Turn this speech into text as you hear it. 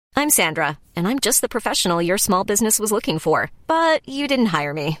I'm Sandra, and I'm just the professional your small business was looking for. But you didn't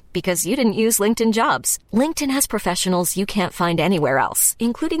hire me because you didn't use LinkedIn Jobs. LinkedIn has professionals you can't find anywhere else,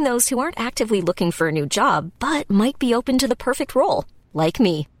 including those who aren't actively looking for a new job, but might be open to the perfect role, like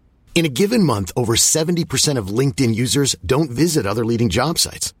me. In a given month, over 70% of LinkedIn users don't visit other leading job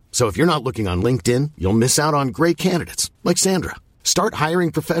sites. So if you're not looking on LinkedIn, you'll miss out on great candidates like Sandra. Start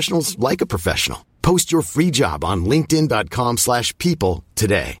hiring professionals like a professional. Post your free job on linkedin.com/people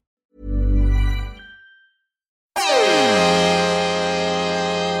today.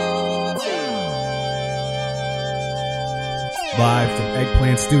 Live from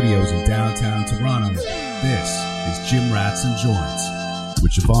Eggplant Studios in downtown Toronto, this is Gym Rats and Joints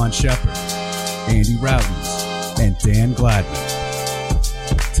with Javon Shepard, Andy Routens, and Dan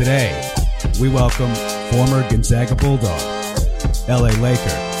Gladman. Today, we welcome former Gonzaga Bulldog, LA Laker,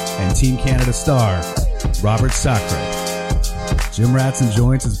 and Team Canada star, Robert Sacre. Gym Rats and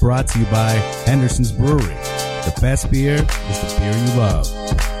Joints is brought to you by Henderson's Brewery. The best beer is the beer you love.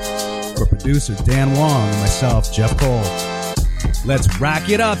 For producer Dan Wong and myself, Jeff Cole, let's rack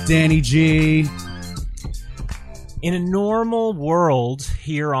it up, Danny G. In a normal world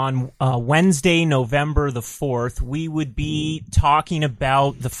here on Wednesday, November the 4th, we would be talking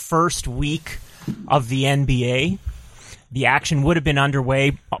about the first week of the NBA. The action would have been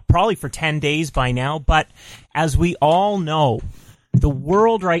underway probably for 10 days by now, but as we all know, the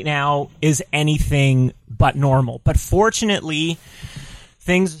world right now is anything but normal. But fortunately,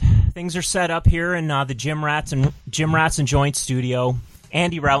 things are set up here in the Gym Rats and Joints studio.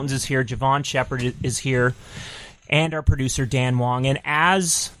 Andy Routens is here, Javon Shepard is here, and our producer Dan Wong. And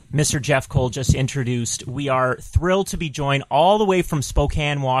as Mr. Jeff Cole just introduced, we are thrilled to be joined all the way from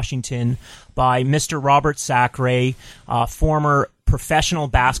Spokane, Washington, by Mr. Robert Sacre, former professional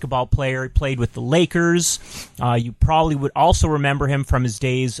basketball player. He played with the Lakers. You probably would also remember him from his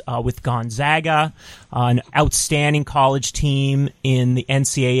days with Gonzaga, an outstanding college team in the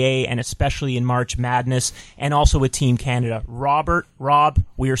NCAA and especially in March Madness, and also with Team Canada. Rob,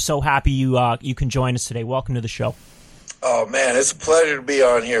 we are so happy you can join us today. Welcome to the show. Oh, man, it's a pleasure to be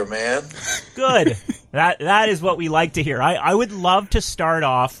on here, man. Good. That is what we like to hear. I would love to start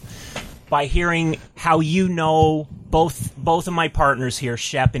off by hearing how you know both of my partners here,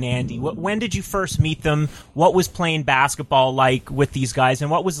 Shep and Andy. When did you first meet them? What was playing basketball like with these guys, and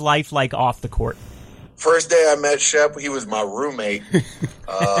what was life like off the court? First day I met Shep, he was my roommate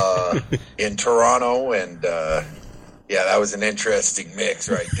in Toronto, and yeah, that was an interesting mix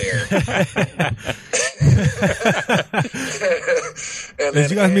right there. And did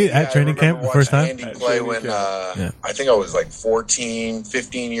you guys meet at training camp the first time? Andy play when I think I was like 14,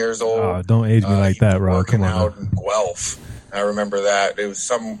 15 years old. Oh, don't age me like that, Rob. Come on. Out in Guelph. I remember that. It was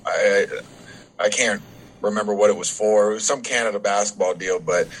I can't remember what it was for. It was some Canada basketball deal,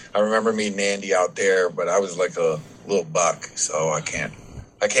 but I remember meeting Andy out there, but I was like a little buck, so I can't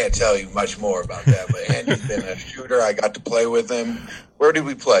tell you much more about that. But Andy's been a shooter. I got to play with him. Where did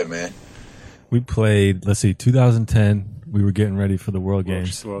we play, man? We played, 2010. We were getting ready for the World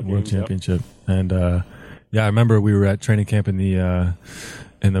Games, World Championship. Yep. And I remember we were at training camp in the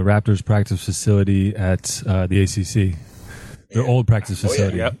Raptors practice facility at the ACC. Their old practice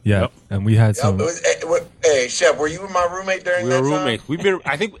facility. Yeah. Yep. And we had some. Hey, Shep, were you my roommate during that time? We were roommates.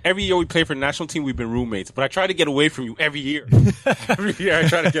 I think every year we play for the national team, we've been roommates. But I try to get away from you every year. Every year I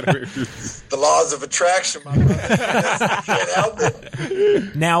try to get away from you. The laws of attraction, my brother. Can't help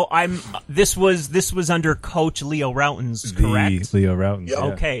it. Now, this was under Coach Leo Routens, correct? The Leo Routens. Yep. Yeah.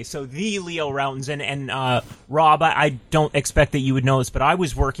 Okay, so the Leo Routens. And Rob, I don't expect that you would know this, but I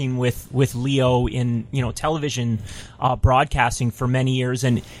was working with Leo in television broadcasting for many years,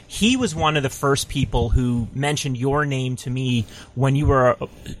 and he was one of the first people who mentioned your name to me when you were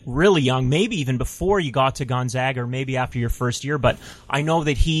really young, maybe even before you got to Gonzaga or maybe after your first year. But I know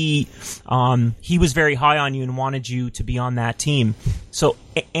that he was very high on you and wanted you to be on that team. So,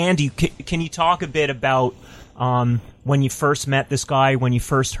 Andy, can you talk a bit about when you first met this guy, when you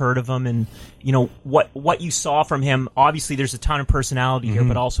first heard of him, and what you saw from him? Obviously, there's a ton of personality here,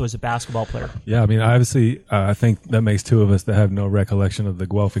 but also as a basketball player. Yeah, I mean, obviously, I think that makes two of us that have no recollection of the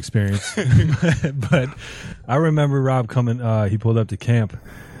Guelph experience. But I remember Rob coming. He pulled up to camp,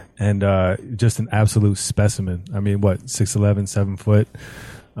 and just an absolute specimen. I mean, 6'11", 7 foot.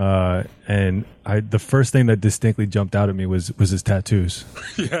 And the first thing that distinctly jumped out at me was his tattoos.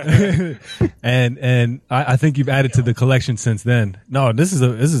 Yeah. and I think you've added to the collection since then. No, this is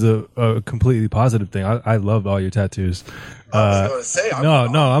a completely positive thing. I love all your tattoos. I was going to say,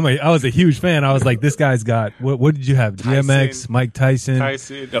 I was a huge fan. I was like, this guy's got what did you have? DMX, Mike Tyson.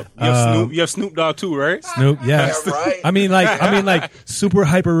 You have Snoop Dogg too, right? Snoop, yeah. Yeah, right. I mean, like super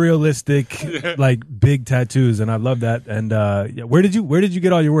hyper realistic, like big tattoos, and I love that. And where did you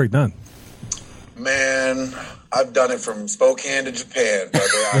get all your work done? Man, I've done it from Spokane to Japan,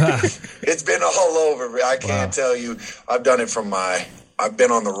 brother. It's been all over. I can't tell you. I've done it from I've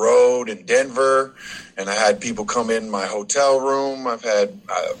been on the road in Denver, and I had people come in my hotel room. I've had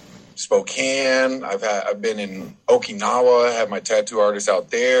Spokane. I've been in Okinawa. I had my tattoo artist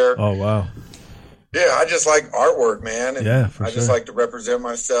out there. Oh wow! Yeah, I just like artwork, man. And yeah, for I just like to represent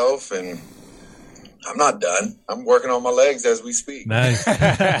myself, and I'm not done. I'm working on my legs as we speak. Nice.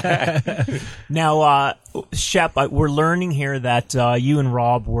 Now, Shep, we're learning here that you and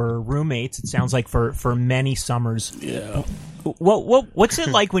Rob were roommates. It sounds like for many summers. Yeah. What's it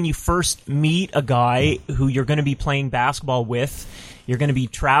like when you first meet a guy who you're going to be playing basketball with, you're going to be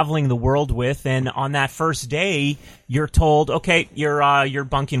traveling the world with, and on that first day, you're told, okay, you're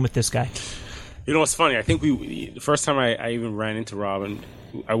bunking with this guy? You know what's funny? I think the first time I even ran into Rob, and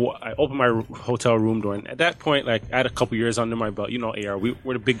I opened my hotel room door, and at that point, like, I had a couple years under my belt. You know, AR,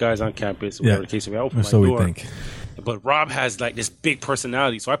 we're the big guys on campus. Whatever the case may be. I opened my door. We think. But Rob has like this big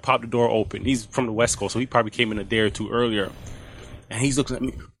personality, so I popped the door open. He's from the West Coast, so he probably came in a day or two earlier. And he's looking at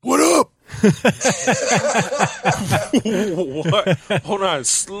me, what up? What? Hold on,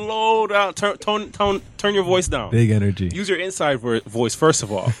 slow down, turn your voice down. Big energy. Use your inside voice first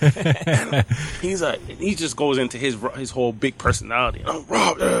of all. And he's like, he just goes into his whole big personality. I'm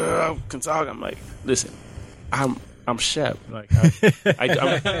Rob Gonzaga. I'm like, listen, I'm Shep. Like,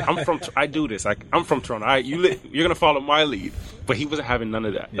 I'm from. I do this. Like, I'm from Toronto. You're gonna follow my lead. But he wasn't having none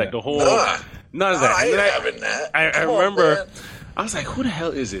of that. Yeah. Like the whole none of that. I ain't having that. I remember. I was like, who the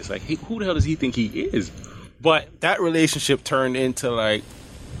hell is this? Like, who the hell does he think he is? But that relationship turned into, like,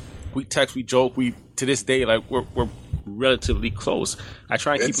 we text, we joke, to this day, like, we're relatively close. I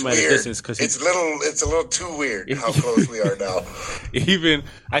try and keep him at a distance because it's a little too weird how close we are now. Even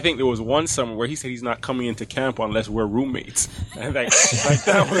I think there was one summer where he said he's not coming into camp unless we're roommates, and like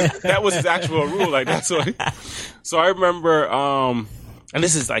that was his actual rule. Like that's what. So I remember. And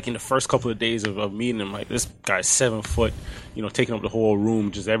this is like in the first couple of days of meeting him, like this guy's 7 foot, taking up the whole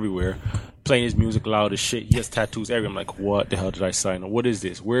room, just everywhere, playing his music loud as shit. He has tattoos everywhere. I'm like, what the hell did I sign on? What is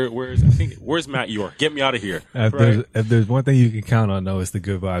this? Where's Matt York? Get me out of here. If there's one thing you can count on, though, it's the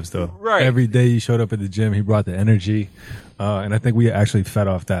good vibes, though. Right. Every day you showed up at the gym, he brought the energy, and I think we actually fed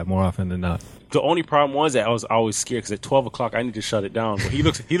off that more often than not. The only problem was that I was always scared because at 12 o'clock I need to shut it down. But he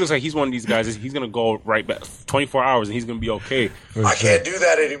looks like he's one of these guys. He's gonna go right back 24 hours and he's gonna be okay. I can't do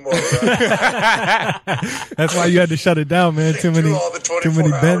that anymore. That's why you had to shut it down, man. Too many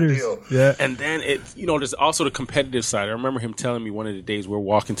benders. Yeah. And then there's also the competitive side. I remember him telling me one of the days we're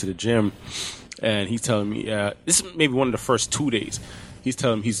walking to the gym, and he's telling me this is maybe one of the first 2 days. He's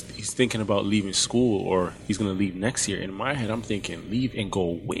telling me he's thinking about leaving school or he's going to leave next year. In my head, I'm thinking, leave and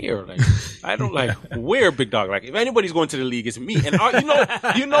go where? Like, I don't like where, big dog. Like, if anybody's going to the league, it's me. And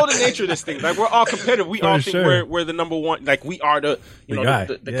you know the nature of this thing. Like, we're all competitive. We all think we're the number one. Like, we are the guy,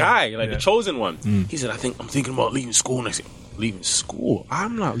 the chosen one. He said, I'm thinking about leaving school next year. Leaving school?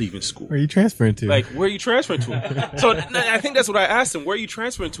 I'm not leaving school. Where are you transferring to? Like, where are you transferring to? So I think that's what I asked him. Where are you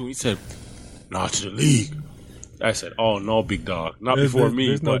transferring to? He said, not to the league. I said, "Oh no, big dog, not before me."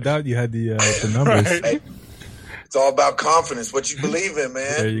 There's no doubt you had the numbers. Right. Hey, it's all about confidence. What you believe in,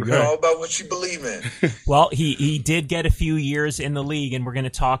 man. There you go. It's all about what you believe in. Well, he did get a few years in the league, and we're going to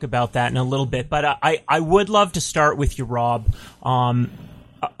talk about that in a little bit. But I would love to start with you, Rob,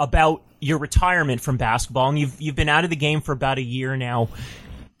 about your retirement from basketball, and you've been out of the game for about a year now.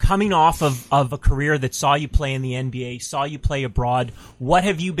 Coming off of a career that saw you play in the NBA, saw you play abroad, what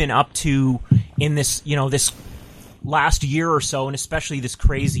have you been up to in this last year or so, and especially this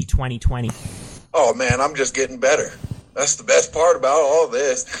crazy 2020? Oh, man, I'm just getting better. That's the best part about all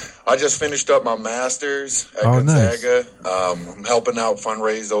this. I just finished up my master's at Gonzaga. Nice. I'm helping out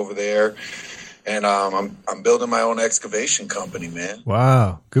fundraise over there, and I'm building my own excavation company, man.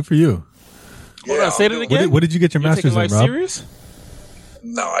 Wow, good for you. Hold on, say that again. What did you get your master's in, Rob? Serious?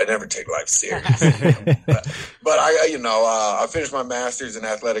 No, I never take life serious. but I finished my master's in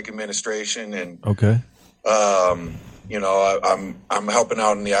athletic administration, and okay. I'm helping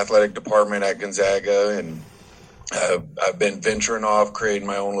out in the athletic department at Gonzaga, and I've been venturing off, creating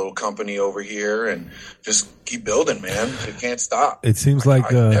my own little company over here, and just keep building, man. It can't stop. It seems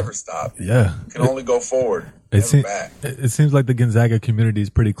like I never stop. Yeah, it can only go forward. It seems like the Gonzaga community is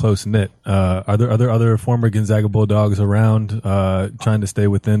pretty close knit. Are there other former Gonzaga Bulldogs around trying to stay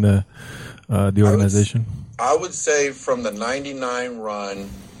within the organization? I would say from the '99 run,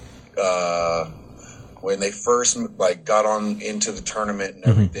 when they first got on into the tournament and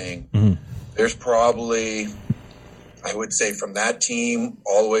everything, there's probably, I would say, from that team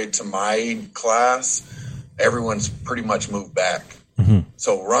all the way to my class, everyone's pretty much moved back.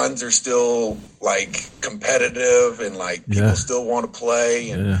 So runs are still competitive, and people still want to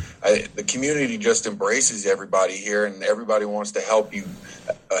play, and the community just embraces everybody here, and everybody wants to help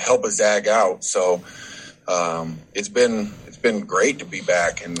a Zag out. So it's been great to be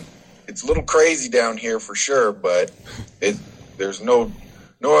back, and it's a little crazy down here for sure, but there's no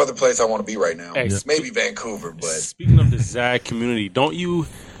other place I want to be right now. Hey, maybe Vancouver, but speaking of the Zag community, don't you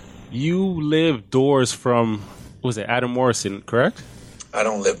live doors from, was it Adam Morrison, correct? I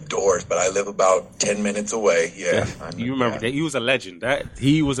don't live doors, but I live about 10 minutes away. Yeah. You remember that? He was a legend.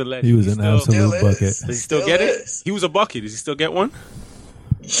 He was a legend. He was an absolute bucket. Does he still get it? He was a bucket. Does he still get one?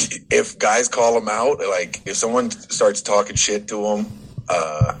 If guys call him out, if someone starts talking shit to him,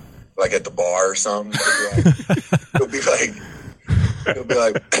 at the bar or something, he'll be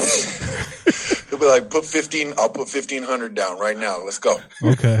like, put 15. I'll put 1,500 down right now. Let's go.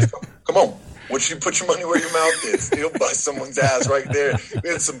 Okay. Let's go. Come on. Once you put your money where your mouth is, he'll bust someone's ass right there. We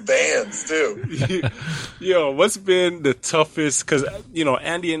had some bands too. Yo, what's been the toughest? Because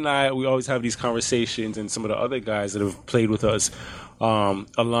Andy and I, we always have these conversations, and some of the other guys that have played with us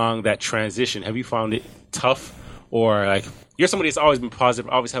along that transition. Have you found it tough, or you're somebody that's always been positive,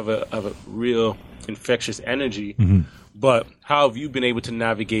 always have a real infectious energy? But how have you been able to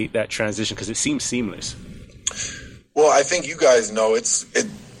navigate that transition? Because it seems seamless. Well, I think you guys know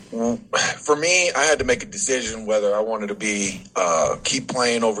for me, I had to make a decision whether I wanted to keep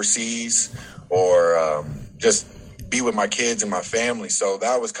playing overseas or just be with my kids and my family. So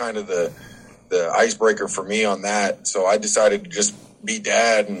that was kind of the icebreaker for me on that. So I decided to just be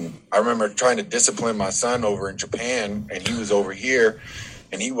dad. And I remember trying to discipline my son over in Japan, and he was over here,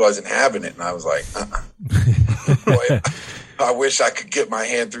 and he wasn't having it. And I was like, Boy, I wish I could get my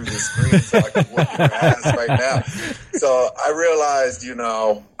hand through the screen so I could whoop your ass right now. So I realized,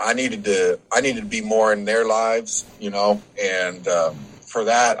 I needed to be more in their lives, and for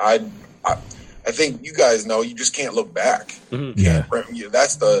that, I think you guys know you just can't look back. Yeah,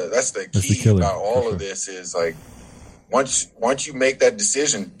 that's the key about all of this is once you make that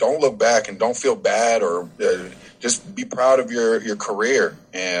decision, don't look back and don't feel bad, or just be proud of your career.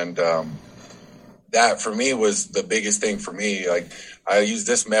 And that for me was the biggest thing for me. I use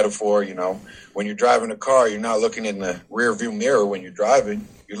this metaphor, when you're driving a car, you're not looking in the rear view mirror when you're driving.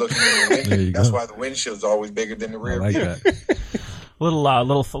 You're looking in the windshield. That's why the windshield's always bigger than the rear view. That.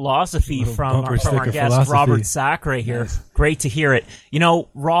 Little philosophy from our guest, Robert Sacre here. Nice. Great to hear it.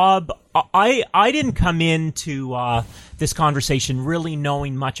 Rob, I didn't come into this conversation really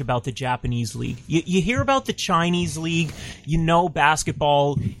knowing much about the Japanese league. You hear about the Chinese league.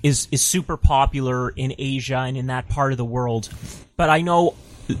 Basketball is super popular in Asia and in that part of the world. But I know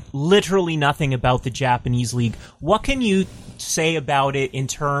literally nothing about the Japanese league. What can you say about it in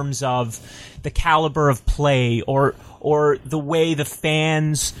terms of the caliber of play or the way the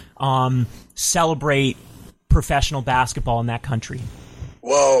fans celebrate professional basketball in that country?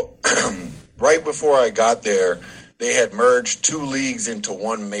 Well, right before I got there, they had merged two leagues into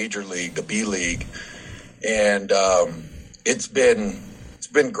one major league, the B League, and it's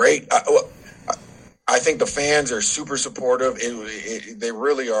been great. I think the fans are super supportive. They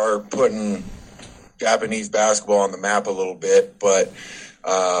really are putting Japanese basketball on the map a little bit, but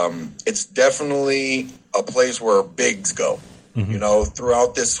it's definitely a place where bigs go.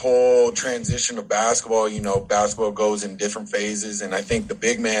 Throughout this whole transition of basketball, basketball goes in different phases, and I think the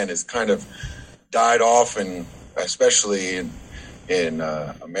big man has kind of died off, and especially in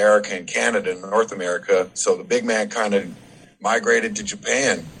America and Canada and North America. So the big man kind of migrated to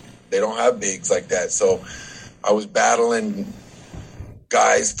Japan. They don't have bigs like that. So I was battling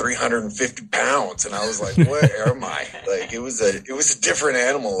guys 350 pounds, and I was like, where am I? It was a different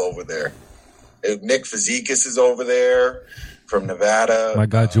animal over there. Nick Fazekas is over there from Nevada. My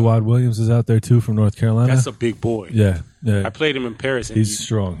guy Jawad Williams is out there too from North Carolina. That's a big boy. Yeah. I played him in Paris. And he's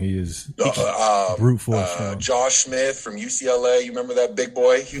strong. He is brute force strong. Josh Smith from UCLA. You remember that big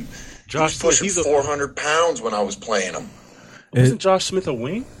boy? Josh Smith, he's 400 pounds when I was playing him. Wasn't Josh Smith a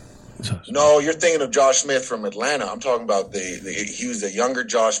wing? No, you're thinking of Josh Smith from Atlanta. I'm talking about he was a younger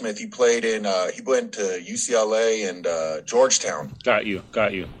Josh Smith. He played he went to UCLA and Georgetown. Got you.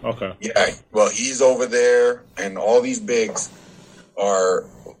 Okay. Yeah, well, he's over there, and all these bigs are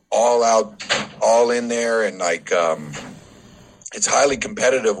all in there, and like it's highly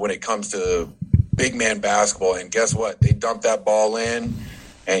competitive when it comes to big man basketball. And guess what? They dump that ball in,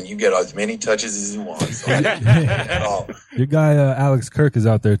 and you get as many touches as you want. So at all. Your guy Alex Kirk is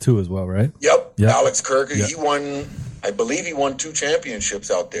out there too, as well, right? Yep. Alex Kirk. Yep. He won. I believe he won 2 championships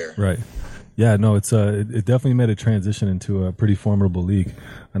out there. Right. Yeah. No, it definitely made a transition into a pretty formidable league.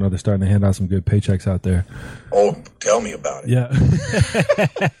 I know they're starting to hand out some good paychecks out there. Oh, tell me about it. Yeah.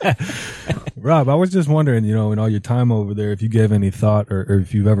 Rob, I was just wondering, in all your time over there, if you gave any thought or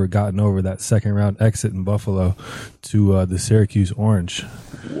if you've ever gotten over that second round exit in Buffalo to the Syracuse Orange.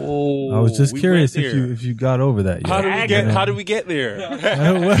 Whoa, I was just curious if you got over that yet. How did we get there?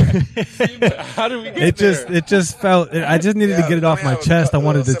 How did we get there? It just felt. I just needed to get it off my chest. I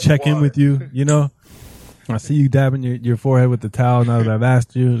wanted to check in with you. I see you dabbing your forehead with the towel now that I've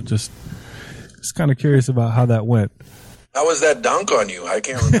asked you. Just kind of curious about how that went. How was that dunk on you? I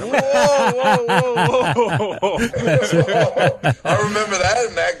can't remember. Whoa. I remember that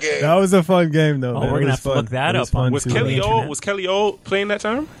in that game. That was a fun game, though. Oh, we're going to have to look that up. Was Kelly O playing that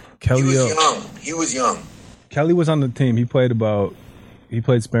time? He was young. Kelly was on the team. He played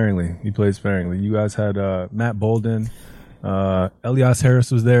sparingly. You guys had Matt Bolden. Elias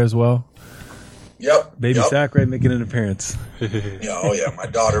Harris was there as well. Yep. Baby Sacre making an appearance. Yeah. My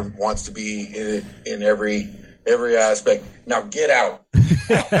daughter wants to be in every aspect. Now get out.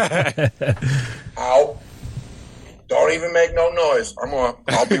 Out. Don't even make no noise.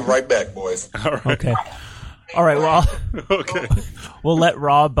 I'll be right back, boys. All right. Okay. All right. Well, okay. We'll let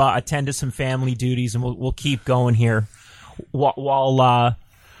Rob attend to some family duties, and we'll keep going here while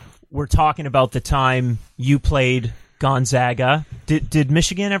we're talking about the time you played Gonzaga. Did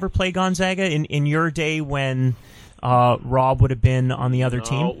Michigan ever play Gonzaga in your day when Rob would have been on the other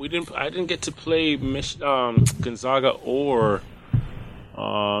team? We didn't. I didn't get to play Gonzaga or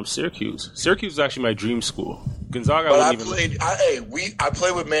Syracuse. Syracuse was actually my dream school. Gonzaga, I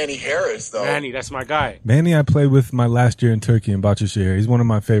played with Manny Harris though. Manny, that's my guy. Manny, I played with my last year in Turkey in Bahçeşehir. He's one of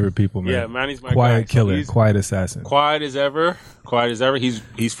my favorite people, man. Yeah, Manny's my guy. Quiet killer, quiet assassin. Quiet as ever.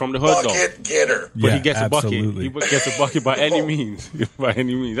 He's from the hood bucket getter. But he gets absolutely. a bucket. He gets a bucket by any means. By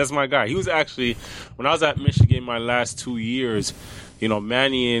any means. That's my guy. He was actually, when I was at Michigan my last 2 years,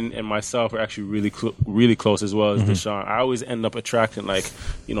 Manny and myself are actually really close as well as Deshaun. I always end up attracting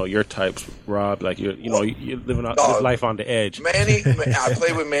your types, Rob. Like you're living out this life on the edge. Manny, I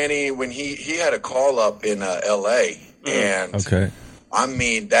played with Manny when he had a call up in L.A. and okay. I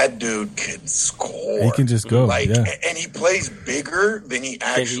mean, that dude can score. He can just go, and he plays bigger than he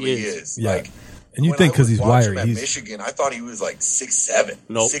actually is. Yeah. And you think because he's wiry, at Michigan, I thought he was like 6'7",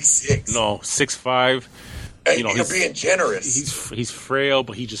 nope. 6'6". No, 6'5". You're being generous. He's frail,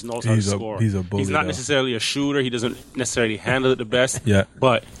 but he just knows how to score. He's a bully. He's not necessarily a shooter. He doesn't necessarily handle it the best. Yeah.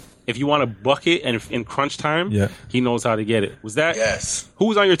 But if you want a bucket and in crunch time, he knows how to get it. Was that? Yes. Who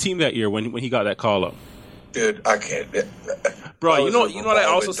was on your team that year when he got that call up? Dude, I can't. Bro, you know what I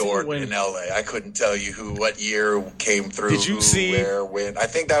also see when in LA. I couldn't tell you what year came through. Did you see where, when? I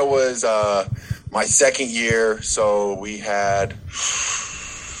think that was my second year. So we had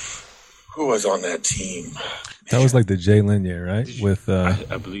who was on that team? That was like the Jalen year, right? With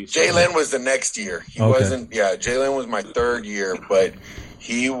I believe so. Jalen was the next year. He wasn't. Yeah, Jalen was my third year, but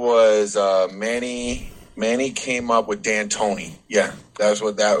he was Manny. Manny came up with D'Antoni. Yeah, that's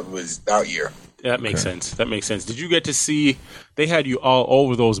what that was that year. That makes sense. That makes sense. Did you get to see? They had you all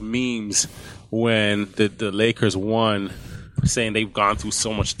over those memes when the Lakers won, saying they've gone through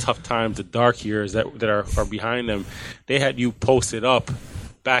so much tough times, the dark years that are behind them. They had you posted up,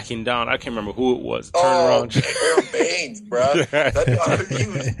 backing down. I can't remember who it was. Turn around. Aaron Baines, bro. I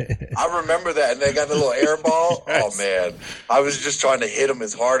remember that. And they got the little air ball. Oh, man. I was just trying to hit him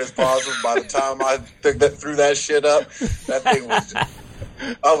as hard as possible. By the time I threw that shit up, that thing was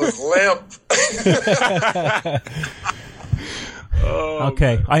I was limp.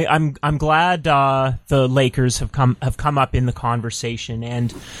 Okay, I'm glad the Lakers have come up in the conversation,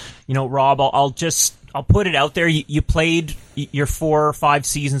 and Rob, I'll put it out there. You played your 4 or 5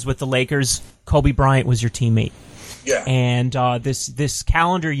 seasons with the Lakers. Kobe Bryant was your teammate. Yeah, and this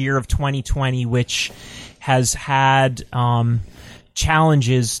calendar year of 2020, which has had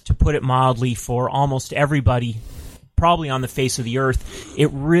challenges, to put it mildly, for almost everybody probably on the face of the earth. It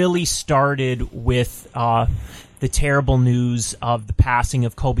really started with the terrible news of the passing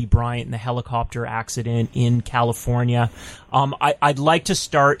of Kobe Bryant in the helicopter accident in California. I'd like to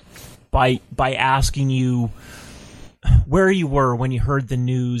start by asking you where you were when you heard the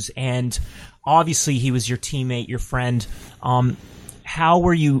news, and obviously he was your teammate, your friend. How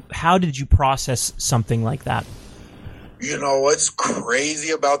did you process something like that? You know, what's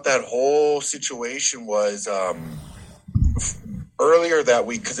crazy about that whole situation was earlier that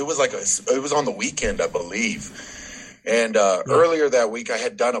week, because it was on the weekend, I believe. And earlier that week, I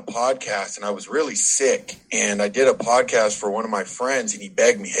had done a podcast, and I was really sick. And I did a podcast for one of my friends, and he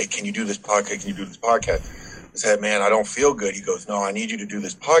begged me, "Hey, can you do this podcast? Can you do this podcast?" I said, "Man, I don't feel good." He goes, "No, I need you to do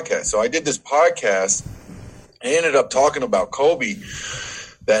this podcast." So I did this podcast. I ended up talking about Kobe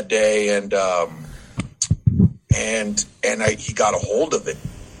that day, and he got a hold of it.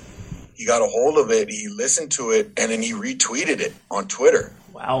 He got a hold of it. He listened to it, and then he retweeted it on Twitter.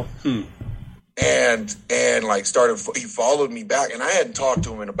 Wow. And like he followed me back, and I hadn't talked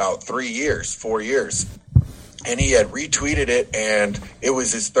to him in about 4 years. And he had retweeted it, and it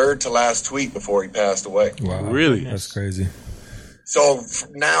was his third to last tweet before he passed away. Wow. Really? That's crazy. So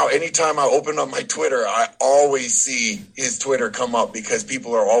now, anytime I open up my Twitter, I always see his Twitter come up because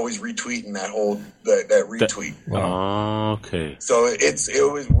people are always retweeting that retweet. Wow. Okay. So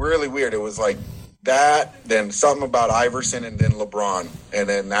it was really weird. It was like that, then something about Iverson, and then LeBron, and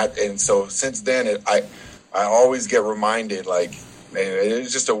then that. And so since then, I always get reminded, like, man, it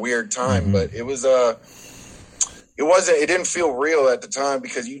was just a weird time, but it was it didn't feel real at the time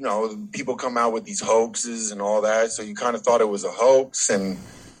because, you know, people come out with these hoaxes and all that. So you kind of thought it was a hoax. And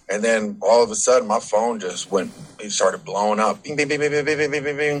then all of a sudden my phone just it started blowing up. Bing, bing, bing, bing, bing, bing, bing,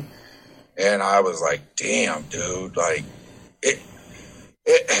 bing, bing. And I was like, damn, dude, like it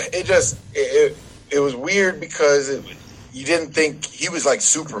was weird because you didn't think he was like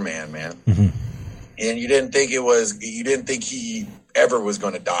Superman, man. Mm-hmm. And you didn't think he ever was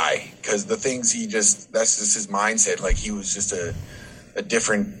going to die because the things that's just his mindset. Like he was just a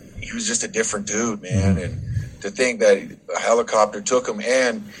different dude, man. Mm-hmm. And to think that a helicopter took him,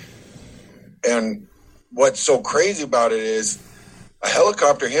 and what's so crazy about it is a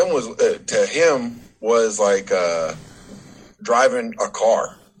helicopter to him was like driving a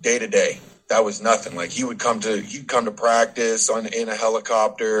car day to day. That was nothing. Like he'd come to practice in a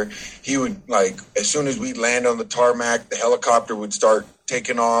helicopter. He would, like, as soon as we'd land on the tarmac, the helicopter would start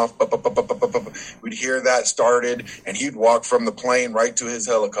taking off. We'd hear that started, and he'd walk from the plane right to his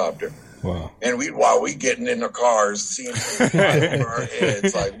helicopter. Wow. And while we getting in the cars, seeing him fly over our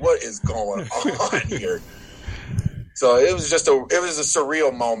heads, like, what is going on here? So it was a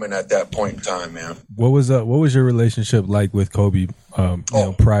surreal moment at that point in time, man. What was your relationship like with Kobe?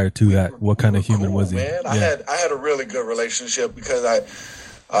 Prior to that, what kind of human was he? Man, Yeah. I had a really good relationship because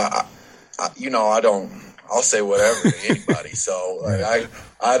I'll say whatever to anybody. So like,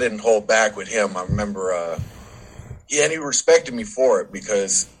 I didn't hold back with him. I remember, he respected me for it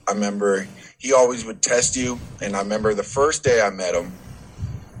because I remember he always would test you. And I remember the first day I met him,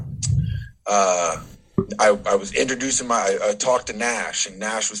 I was I talked to Nash, and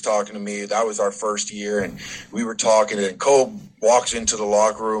Nash was talking to me. That was our first year, and we were talking, and Kobe walks into the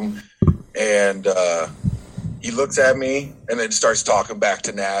locker room, and he looks at me and then starts talking back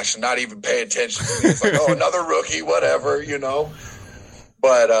to Nash and not even paying attention to me. It's like, oh, another rookie, whatever, you know.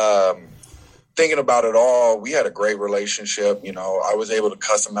 But thinking about it all, we had a great relationship. You know, I was able to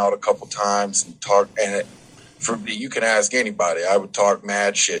cuss him out a couple times and talk, and you can ask anybody. I would talk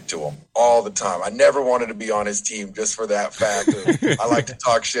mad shit to him all the time. I never wanted to be on his team just for that fact. I like to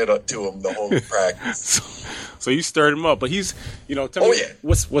talk shit to him the whole practice. So you stirred him up, but he's, you know, tell me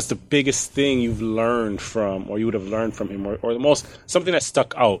what's the biggest thing you've learned from, or you would have learned from him, or the most, something that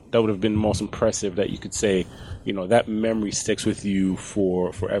stuck out that would have been the most impressive that you could say, you know, that memory sticks with you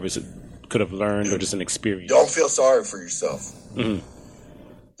for forever. So could have learned, or just an experience. Don't feel sorry for yourself. Mm-hmm.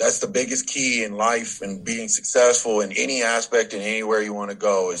 That's the biggest key in life and being successful in any aspect and anywhere you want to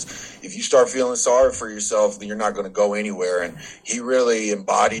go is if you start feeling sorry for yourself, then you're not going to go anywhere. And he really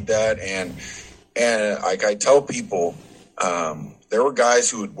embodied that. And like I tell people, there were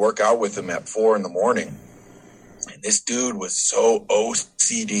guys who would work out with him at 4 a.m. And this dude was so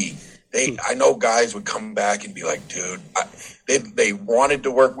OCD. I know guys would come back and be like, dude, they wanted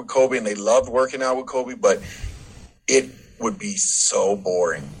to work with Kobe and they loved working out with Kobe, but it would be so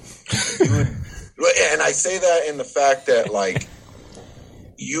boring. And I say that in the fact that, like,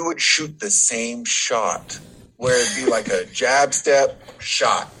 you would shoot the same shot where it'd be like a jab step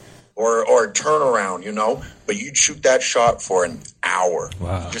shot or a turnaround, you know, but you'd shoot that shot for an hour.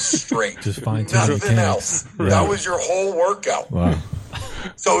 Wow. Just straight. Just fine-tuning nothing else. Right. That was your whole workout. Wow.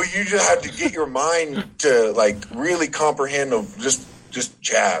 So you just had to get your mind to like really comprehend of just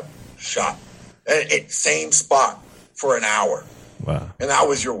jab, shot, and same spot for an hour. Wow. And that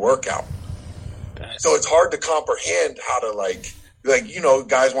was your workout. So it's hard to comprehend how to like,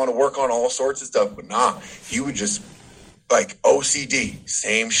 guys want to work on all sorts of stuff, but nah, he would just like OCD,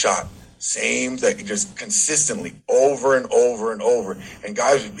 same shot, same thing, just consistently over and over and over. And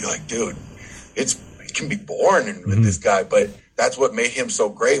guys would be like, dude, it can be boring with this guy, but that's what made him so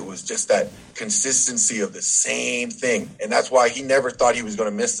great, was just that consistency of the same thing. And that's why he never thought he was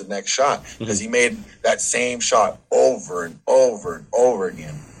going to miss the next shot, because he made that same shot over and over and over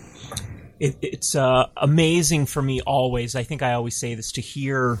again. It's amazing for me always. I think I always say this, to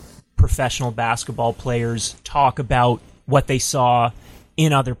hear professional basketball players talk about what they saw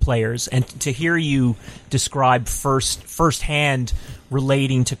in other players, and to hear you describe firsthand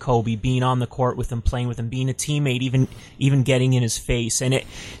relating to Kobe, being on the court with him, playing with him, being a teammate, even getting in his face. And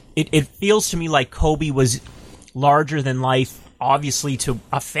it feels to me like Kobe was larger than life, obviously to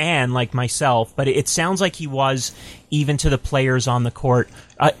a fan like myself, but it sounds like he was even to the players on the court.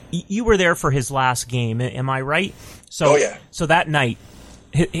 You were there for his last game, am I right? So, oh, yeah. So that night,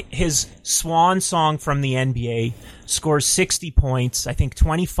 his swan song from the NBA, scores 60 points, I think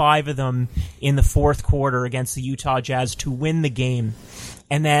 25 of them in the fourth quarter against the Utah Jazz to win the game.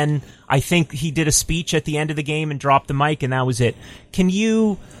 And then I think he did a speech at the end of the game and dropped the mic, and that was it. Can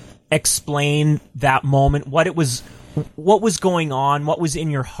you explain that moment, what was going on, what was in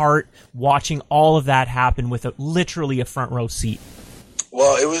your heart watching all of that happen with literally a front row seat?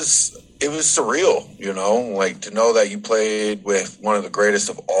 Well, it was surreal, like to know that you played with one of the greatest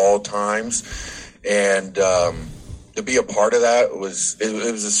of all times, and to be a part of that was a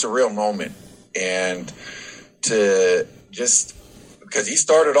surreal moment. And to just, because he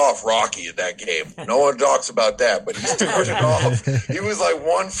started off rocky at that game. No one talks about that, but he started off, he was like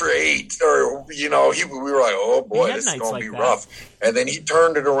 1 for 8, or, we were like, oh boy, this is going to be rough. And then he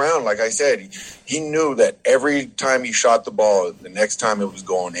turned it around. Like I said, he knew that every time he shot the ball, the next time it was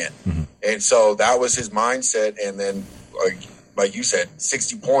going in. Mm-hmm. And so that was his mindset. And then, like you said,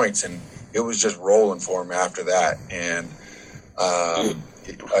 60 points, and it was just rolling for him after that. And I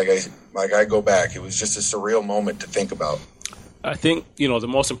go back, it was just a surreal moment to think about. I think, the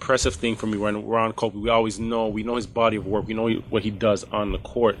most impressive thing for me when we're on Kobe, we know his body of work, we know what he does on the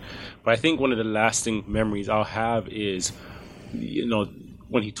court. But I think one of the lasting memories I'll have is,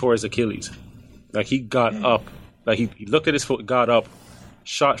 when he tore his Achilles. Like, he got up, like he looked at his foot, got up,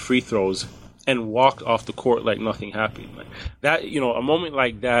 shot free throws, and walked off the court like nothing happened. Like that, a moment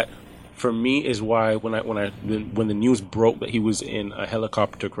like that for me is why when the news broke that he was in a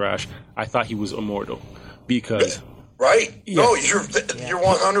helicopter crash, I thought he was immortal, because. Right? Yeah. No, you're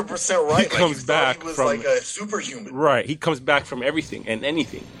 100% right. He comes back he was from, like a superhuman. Right. He comes back from everything and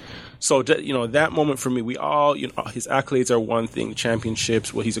anything. So, that moment for me, we all, his accolades are one thing,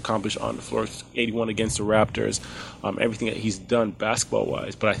 championships, what he's accomplished on the floor, 81 against the Raptors, everything that he's done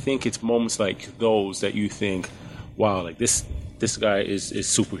basketball-wise. But I think it's moments like those that you think, wow, like this guy is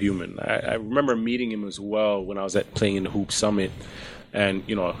superhuman. I remember meeting him as well when I was playing in the Hoop Summit, and,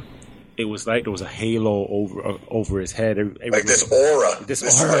 it was like there was a halo over his head. Like this aura.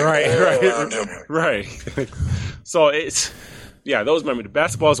 Right. So those memories. The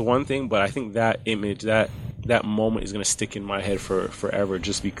basketball is one thing, but I think that image, that moment is going to stick in my head for forever,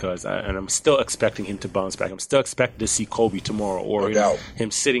 just because. And I'm still expecting him to bounce back. I'm still expecting to see Kobe tomorrow, or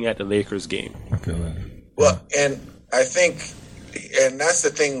him sitting at the Lakers game. I feel that. Well, and I think, and that's the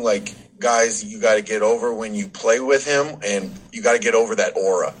thing, like, guys, you got to get over when you play with him, and you got to get over that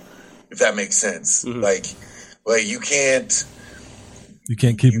aura. If that makes sense. Mm-hmm. Like you can't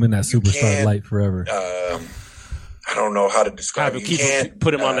keep him in that superstar light forever. I don't know how to describe it. You can't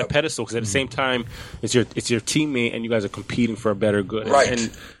put him on that pedestal, because at the same time, it's your teammate, and you guys are competing for a better good. Right. And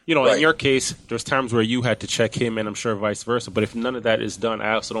in your case, there's times where you had to check him, and I'm sure vice versa. But if none of that is done,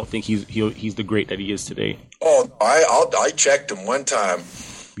 I also don't think he's the great that he is today. Oh, I checked him one time.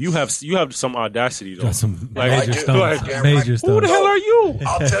 You have some audacity, though. Got some major stuff. Major stuff. Who the hell are you?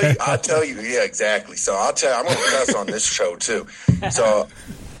 I'll tell you. Yeah, exactly. So I'm going to cuss on this show too. So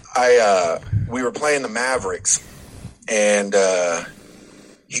we were playing the Mavericks, and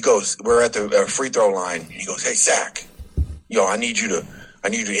he goes, we're at the free throw line. He goes, hey, Zach, I need you to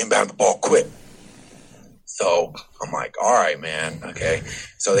inbound the ball quick. So I'm like, all right, man. Okay.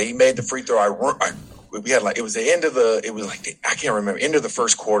 So he made the free throw. We had it was the end of I can't remember, end of the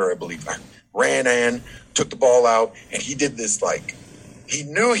first quarter, I believe. I ran in, took the ball out, and he did this, like, he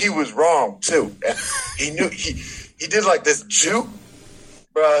knew he was wrong too. He knew he did like this juke,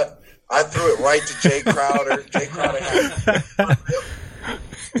 but I threw it right to Jay Crowder. Jay Crowder had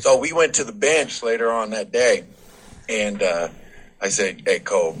So we went to the bench later on that day, and I said, "Hey,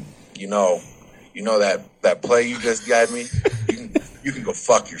 Cole, you know that play you just got me? You can go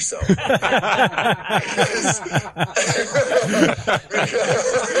fuck yourself." I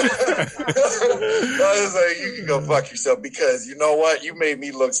was like, "You can go fuck yourself because you know what? You made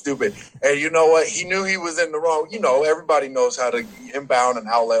me look stupid." And you know what? He knew he was in the wrong. You know, everybody knows how to inbound and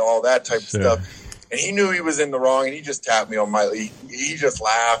outlet, all that type of stuff. And he knew he was in the wrong, and he just tapped me on my. He just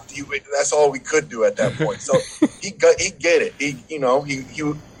laughed. That's all we could do at that point. So he get it. He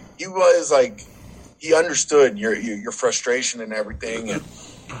was like, he understood your frustration and everything,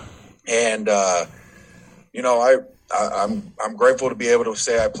 and you know, I'm grateful to be able to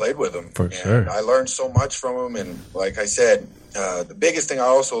say I played with him. For sure. I learned so much from him, and like I said, the biggest thing I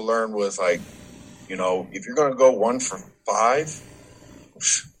also learned was like, you know, if you're going to go 1 for 5.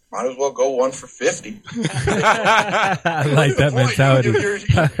 Might as well go 1 for 50. I like that mentality.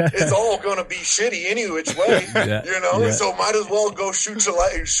 It's all going to be shitty any which way, you know. Yeah. So might as well go shoot to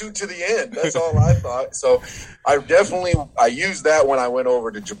the end. That's all I thought. So I used that when I went over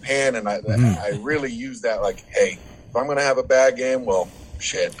to Japan, and I really used that like, hey, if I'm going to have a bad game, well,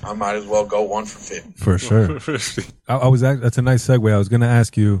 shit, I might as well go 1 for 50. For sure. That's a nice segue. I was going to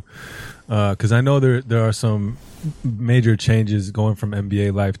ask you because I know there are some major changes going from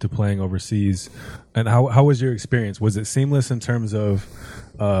NBA life to playing overseas. And how was your experience? Was it seamless in terms of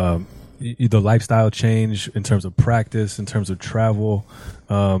the lifestyle change, in terms of practice, in terms of travel?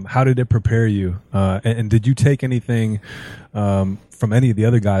 How did it prepare you? And did you take anything from any of the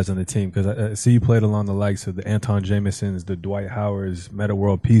other guys on the team? Because I see you played along the likes of the Anton Jamesons, the Dwight Howards, Metta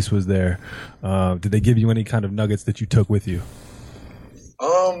World Peace was there. Did they give you any kind of nuggets that you took with you?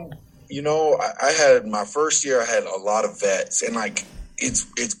 You know, I had my first year, I had a lot of vets, and like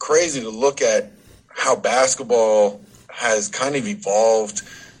it's crazy to look at how basketball has kind of evolved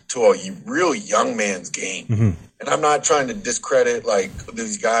to a real young man's game. Mm-hmm. And I'm not trying to discredit like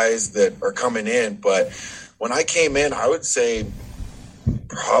these guys that are coming in, but when I came in, I would say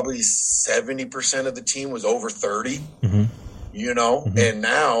probably 70% of the team was over 30. Mm-hmm. You know, and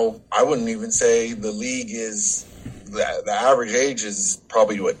now I wouldn't even say the league is. The average age is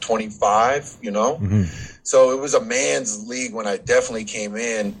probably 25, you know? Mm-hmm. So it was a man's league when I definitely came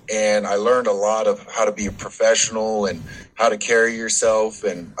in, and I learned a lot of how to be a professional and how to carry yourself.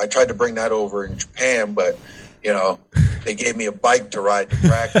 And I tried to bring that over in Japan, but, you know, they gave me a bike to ride to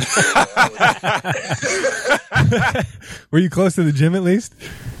practice. Were you close to the gym at least?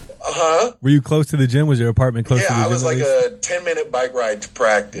 Uh-huh. Were you close to the gym? Was your apartment close to the gym? Yeah, I was like a 10-minute bike ride to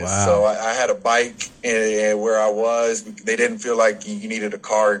practice. Wow. So I had a bike where I was. They didn't feel like you needed a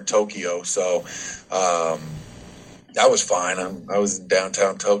car in Tokyo. So that was fine. I was in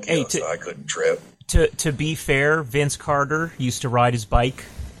downtown Tokyo, so I couldn't trip. To be fair, Vince Carter used to ride his bike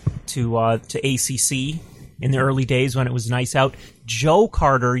to ACC in the early days when it was nice out. Joe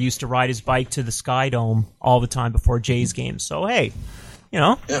Carter used to ride his bike to the Sky Dome all the time before Jays games. So, hey... You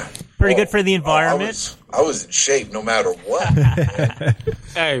know, pretty good for the environment. I was in shape no matter what.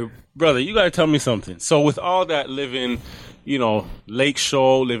 Hey, brother, you got to tell me something. So with all that living, you know, Lake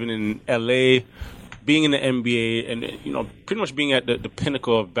Shore, living in L.A., being in the NBA, and, you know, pretty much being at the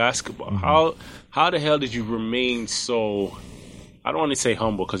pinnacle of basketball, how the hell did you remain so... I don't want to say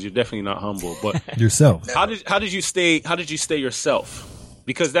humble because you're definitely not humble, but... yourself. How did you stay yourself?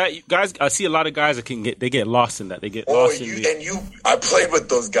 Because that guys, I see a lot of guys that get lost in that. They get lost in I played with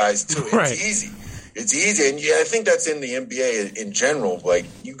those guys too. It's right. easy. It's easy, and I think that's in the NBA in general. Like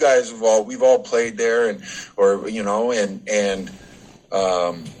you guys we've all played there, it's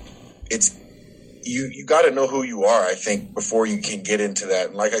you got to know who you are. I think before you can get into that.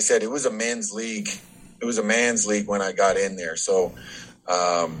 And like I said, it was a men's league. It was a man's league when I got in there. So,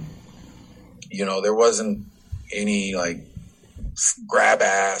 you know, there wasn't any like. Grab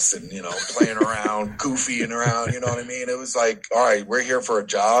ass and, you know, playing around, goofying around, you know what I mean? It was like, all right, we're here for a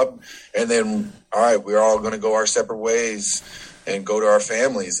job, and then, all right, we're all going to go our separate ways and go to our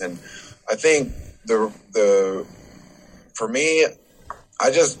families. And I think for me,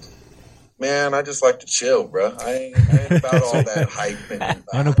 I just like to chill, bro. I ain't about all that hype. And,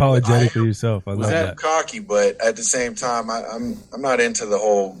 unapologetic for yourself. I love that. Cocky, but at the same time, I'm not into the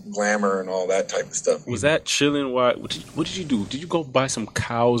whole glamour and all that type of stuff. Was that chilling? What did you do? Did you go buy some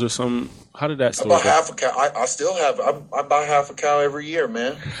cows or something? How did that start? I bought half a cow. I still have. I buy half a cow every year,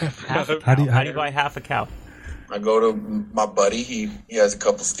 man. How do you buy half a cow? I go to my buddy. He has a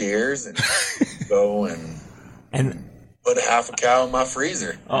couple steers, and go and put half a cow in my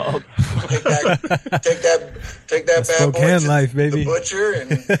freezer. Oh, okay. Take that bad boy to life, baby. The butcher, and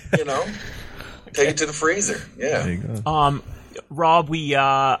you know, take it to the freezer. Yeah. There you go. Rob,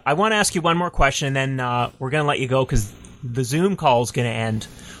 I want to ask you one more question, and then we're going to let you go because the Zoom call is going to end.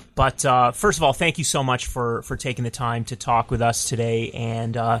 But first of all, thank you so much for taking the time to talk with us today,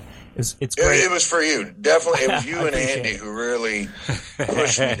 and it's great. It was for you, definitely. It was you and Andy who really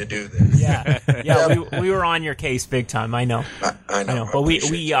pushed me to do this. Yeah. We were on your case big time. I know. I know. But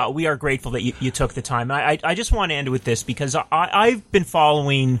we are grateful that you took the time. I just want to end with this because I've been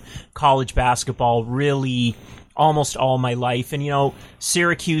following college basketball really almost all my life. And,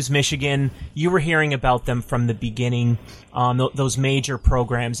 Syracuse, Michigan, you were hearing about them from the beginning, those major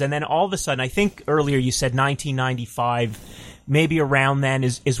programs. And then all of a sudden, I think earlier you said 1995, maybe around then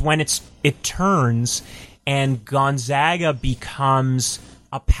is when it turns and Gonzaga becomes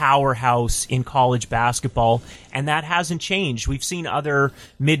a powerhouse in college basketball, and that hasn't changed. We've seen other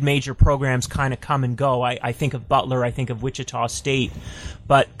mid-major programs kind of come and go. I think of Butler, I think of Wichita State,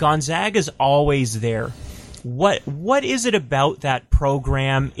 but Gonzaga's always there. What is it about that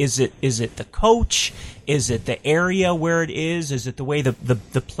program? Is it the coach? Is it the area where it is? Is it the way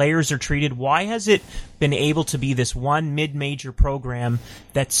the players are treated? Why has it been able to be this one mid-major program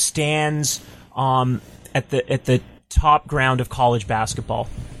that stands at the top ground of college basketball?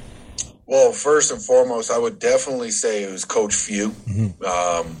 Well, first and foremost, I would definitely say it was Coach Few.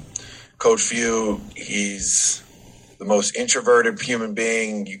 Mm-hmm. Coach Few, he's the most introverted human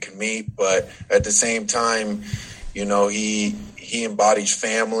being you can meet, but at the same time, he embodies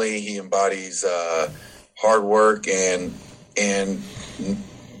family, he embodies hard work, and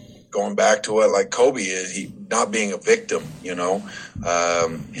going back to what like Kobe is, he not being a victim.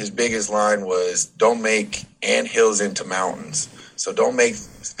 His biggest line was, "Don't make anthills into mountains." So don't make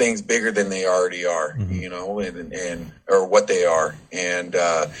things bigger than they already are, mm-hmm. and or what they are, and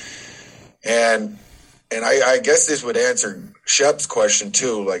I guess this would answer Shep's question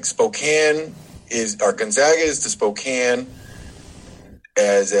too. Like Gonzaga is to Spokane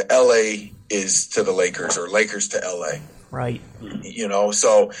as LA is to the Lakers, or Lakers to LA. Right.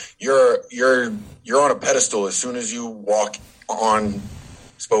 So you're on a pedestal as soon as you walk on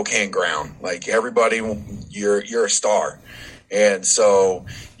Spokane ground. Like everybody, you're a star. And so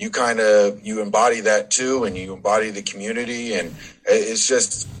you embody that too, and you embody the community, and it's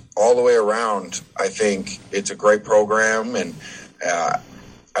just all the way around. I think it's a great program, and I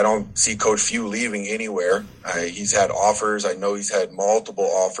don't see Coach Few leaving anywhere. He's had offers. I know he's had multiple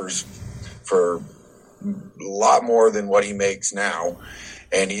offers for a lot more than what he makes now,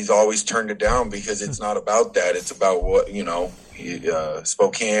 and he's always turned it down because it's not about that. It's about what,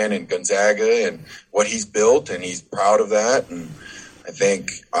 Spokane and Gonzaga and what he's built, and he's proud of that. And I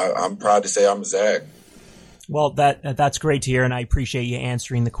think I'm proud to say I'm a Zag. Well, that's great to hear, and I appreciate you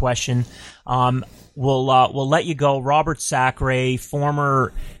answering the question. We'll let you go. Robert Sacre,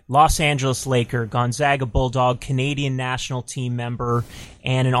 former Los Angeles Laker, Gonzaga Bulldog, Canadian national team member,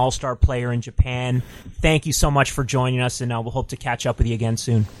 and an all-star player in Japan. Thank you so much for joining us, and we'll hope to catch up with you again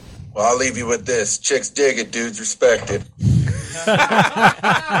soon. Well, I'll leave you with this. Chicks dig it, dudes respect it.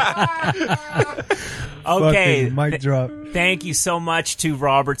 Okay. Mic drop. Thank you so much to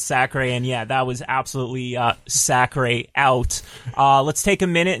Robert Sacre, and yeah, that was absolutely Sacre out. Let's take a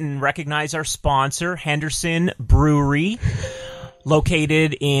minute and recognize our sponsor, Henderson Brewery,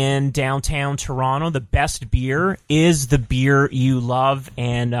 located in downtown Toronto. The best beer is the beer you love,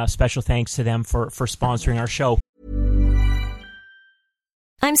 and special thanks to them for sponsoring our show.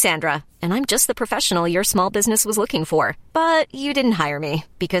 I'm Sandra, and I'm just the professional your small business was looking for. But you didn't hire me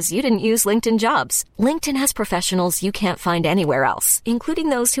because you didn't use LinkedIn Jobs. LinkedIn has professionals you can't find anywhere else, including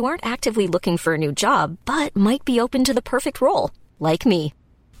those who aren't actively looking for a new job, but might be open to the perfect role, like me.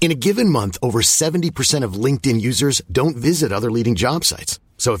 In a given month, over 70% of LinkedIn users don't visit other leading job sites.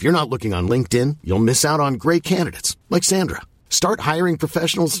 So if you're not looking on LinkedIn, you'll miss out on great candidates like Sandra. Start hiring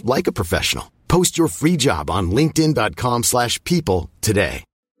professionals like a professional. Post your free job on linkedin.com/people today.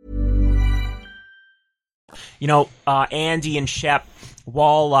 Andy and Shep,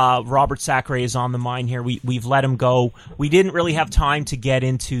 while Robert Sacre is on the mind here, we've let him go. We didn't really have time to get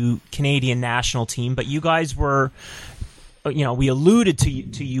into Canadian national team, but you guys were, we alluded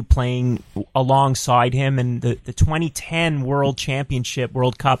to you playing alongside him, and the 2010 World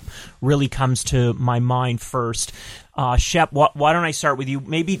Cup really comes to my mind first. Shep, why don't I start with you?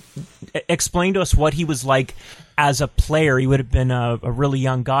 Maybe explain to us what he was like as a player. He would have been a really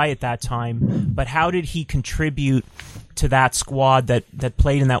young guy at that time, but how did he contribute to that squad that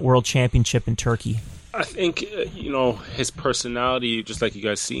played in that World Championship in Turkey? I think, his personality, just like you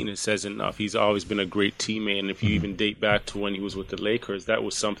guys seen, it says enough. He's always been a great teammate, and if you even date back to when he was with the Lakers, that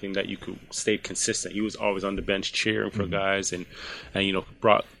was something that you could stay consistent. He was always on the bench cheering for guys, and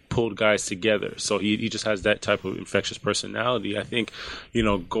brought pulled guys together. So he just has that type of infectious personality. I think,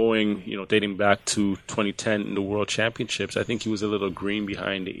 dating back to 2010 in the World Championships, I think he was a little green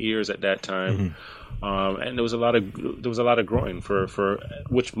behind the ears at that time. And there was a lot of growing for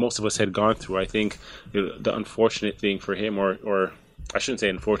which most of us had gone through. I think the unfortunate thing for him, or I shouldn't say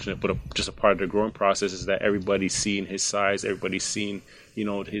unfortunate, but just a part of the growing process, is that everybody's seen his size, everybody's seen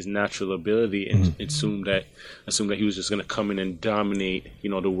his natural ability, and assumed that he was just going to come in and dominate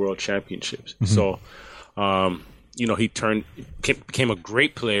the World Championships. So he became a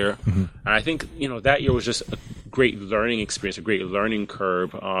great player. And I think that year was just a great learning experience, a great learning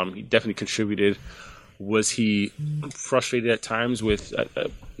curve. He definitely contributed. Was he frustrated at times with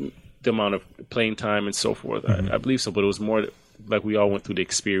the amount of playing time and so forth? I believe so, but it was more like we all went through the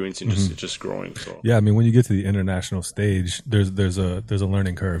experience and just growing. So yeah, I mean, when you get to the international stage, there's a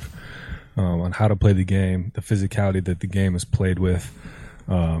learning curve on how to play the game, the physicality that the game is played with.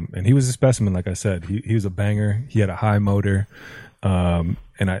 And he was a specimen, like I said. He was a banger. He had a high motor. And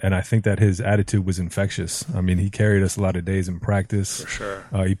I think that his attitude was infectious. I mean, he carried us a lot of days in practice. For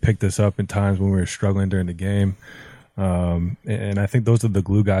sure. He picked us up in times when we were struggling during the game. And I think those are the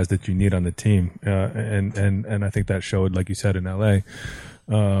glue guys that you need on the team. And I think that showed, like you said, in LA.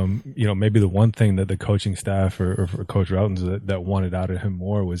 Maybe the one thing that the coaching staff or Coach Routens that wanted out of him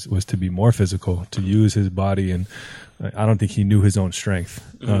more was to be more physical, to use his body. And I don't think he knew his own strength.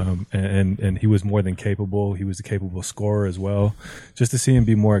 And he was more than capable. He was a capable scorer as well. Just to see him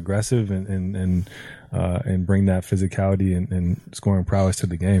be more aggressive and bring that physicality and scoring prowess to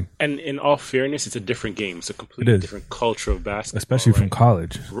the game. And in all fairness, it's a different game. It's a completely different culture of basketball. Especially from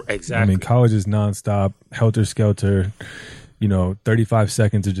college. Exactly. I mean, college is nonstop, helter-skelter, 35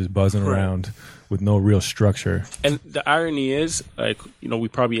 seconds of just buzzing around with no real structure. And the irony is, we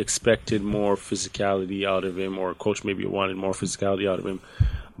probably expected more physicality out of him, or coach maybe wanted more physicality out of him.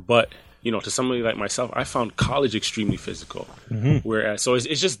 But, to somebody like myself, I found college extremely physical. Whereas, so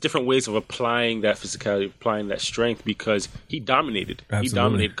it's just different ways of applying that physicality, applying that strength, because he dominated. Absolutely. He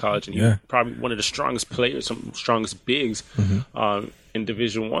dominated college, and he was probably one of the strongest players, some strongest bigs in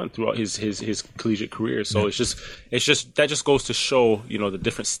Division I throughout his collegiate career. So it's just that just goes to show, the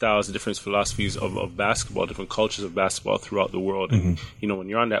different styles, the different philosophies of basketball, different cultures of basketball throughout the world. And when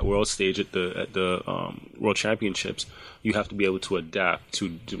you're on that world stage at the World Championships, you have to be able to adapt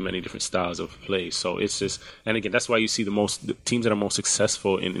to many different styles of play. So it's just, and again, that's why you see the teams that are most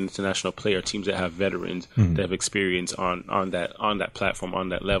successful in international play are teams that have veterans that have experience on that platform, on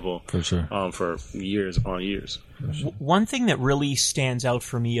that level, for sure, for years upon years. One thing that really stands out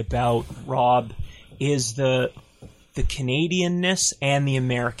for me about Rob is the Canadianness and the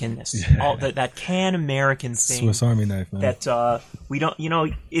Americanness, all that Can-American thing. Swiss Army knife, man. That we don't,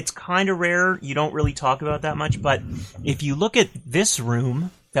 it's kind of rare. You don't really talk about that much. But if you look at this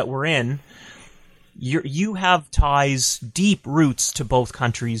room that we're in, you have ties, deep roots to both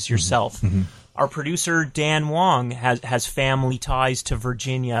countries yourself. Our producer, Dan Wong, has family ties to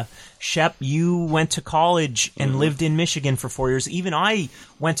Virginia. Shep, you went to college and lived in Michigan for 4 years. Even I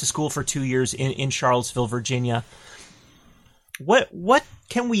went to school for 2 years in Charlottesville, Virginia. What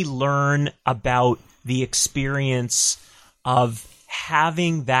can we learn about the experience of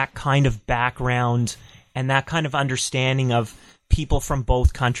having that kind of background and that kind of understanding of people from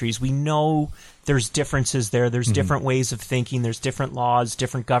both countries? We know there's differences there. There's different ways of thinking. There's different laws,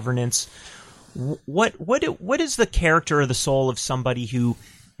 different governance. What is the character or the soul of somebody who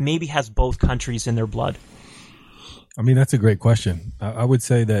maybe has both countries in their blood? I mean, that's a great question. I would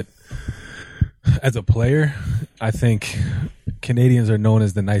say that as a player, I think Canadians are known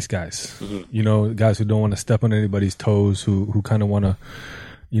as the nice guys. Guys who don't want to step on anybody's toes, who kind of want to,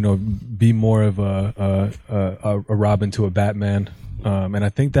 be more of a Robin to a Batman. And I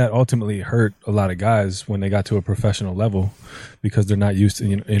think that ultimately hurt a lot of guys when they got to a professional level, because they're not used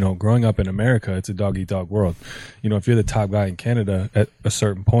to, growing up in America, it's a dog-eat-dog world. If you're the top guy in Canada at a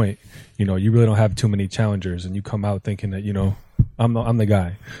certain point, you really don't have too many challengers, and you come out thinking that, I'm the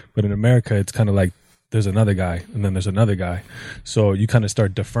guy. But in America, it's kind of like there's another guy, and then there's another guy. So you kind of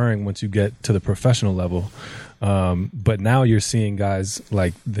start deferring once you get to the professional level. But now you're seeing guys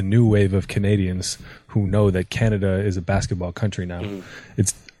like the new wave of Canadians who know that Canada is a basketball country now.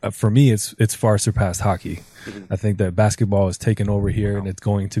 It's for me, it's far surpassed hockey. I think that basketball is taken over here, and it's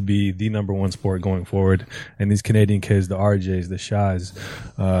going to be the number one sport going forward. And these Canadian kids, the RJs, the Shais,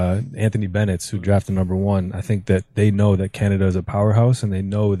 Anthony Bennett's, who drafted number one, I think that they know that Canada is a powerhouse, and they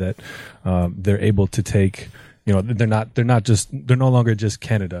know that they're able to take. They're no longer just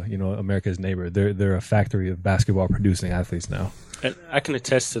Canada, America's neighbor. They're a factory of basketball producing athletes now. And I can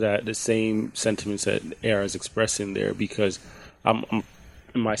attest to that, the same sentiments that AR is expressing there, because I'm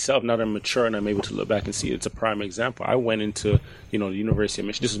myself, now that I'm mature and I'm able to look back and see it's a prime example. I went into, the University of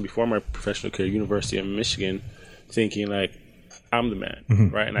Michigan. This was before my professional career, University of Michigan, thinking like, I'm the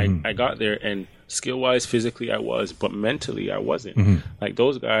man, right? And I got there, and skill-wise, physically, I was, but mentally, I wasn't. Like,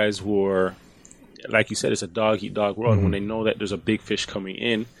 those guys were, like you said, it's a dog-eat-dog world. And when they know that there's a big fish coming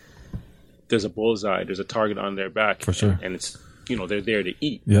in, there's a bullseye, there's a target on their back. For sure. And it's, they're there to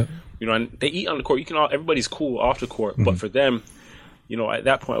eat. Yeah. And they eat on the court. Everybody's cool off the court, but for them, at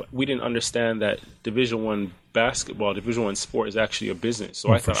that point, we didn't understand that Division I basketball, Division I sport is actually a business.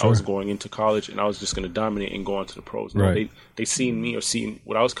 So I thought I was going into college and I was just going to dominate and go on to the pros. No, they seen me or seen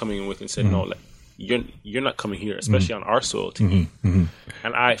what I was coming in with and said, no, like, you're not coming here, especially on our soil, to eat. And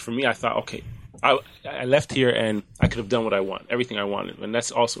I thought, okay, I left here and I could have done what I want, everything I wanted. And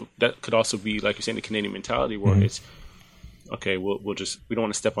that could also be, like you're saying, the Canadian mentality where it's, okay, we don't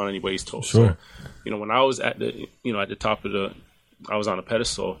want to step on anybody's toes. Sure. So, when I was at the top of I was on a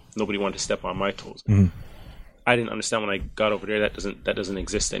pedestal, nobody wanted to step on my toes. I didn't understand when I got over there that doesn't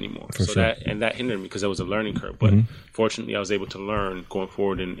exist anymore. That hindered me because there was a learning curve. But fortunately, I was able to learn going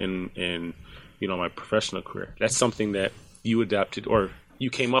forward in my professional career. That's something that you adapted or you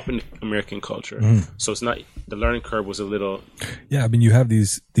came up in American culture. So it's not, the learning curve was a little. Yeah, I mean, you have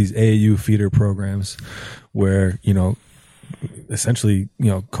these AAU feeder programs where essentially,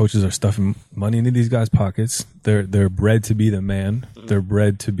 coaches are stuffing money into these guys' pockets. They're bred to be the man. They're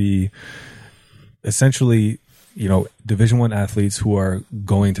bred to be essentially, Division I athletes who are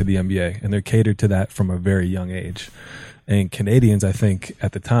going to the NBA, and they're catered to that from a very young age. And Canadians, I think,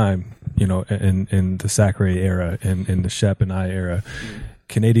 at the time, in the Sacre era and in the Shep and I era,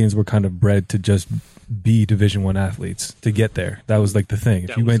 Canadians were kind of bred to just be Division I athletes to get there. That was like the thing.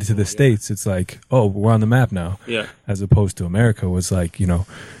 If you went to the States, it's like, oh, we're on the map now. Yeah. As opposed to America was like,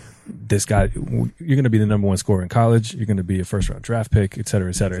 this guy, you're going to be the number one scorer in college. You're going to be a first round draft pick, et cetera,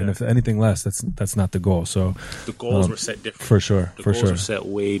 et cetera. Exactly. And if anything less, that's not the goal. So the goals were set different. For sure. The goals were set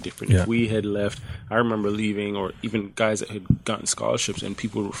way different. Yeah. If we had left, I remember leaving, or even guys that had gotten scholarships, and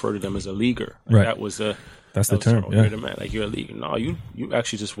people refer to them as a leaguer. Like right. That's the term. Yeah. You're the man. Like, you're a leaguer. No, you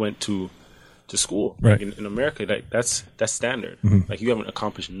actually just went to school. Right. Like in America, that's standard. Like, you haven't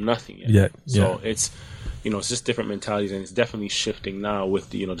accomplished nothing yet. So it's, it's just different mentalities, and it's definitely shifting now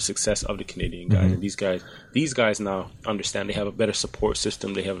with the success of the Canadian guys. And these guys now understand. They have a better support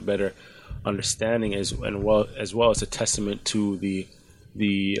system. They have a better understanding as well as a testament to the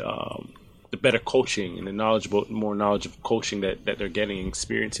better coaching and the more knowledgeable coaching that they're getting and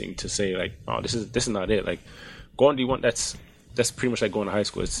experiencing, to say like, oh, this is not it. Like, going to D1, that's pretty much like going to high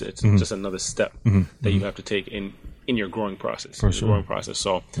school. It's just another step that you have to take in your growing process. So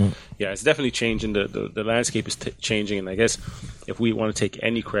it's definitely changing. The landscape is changing, and I guess if we want to take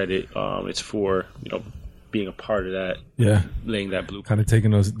any credit, it's for being a part of that. Yeah, laying that blueprint, kind of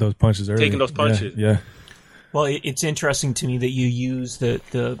taking those punches early. Taking those punches. Yeah. Well, it's interesting to me that you use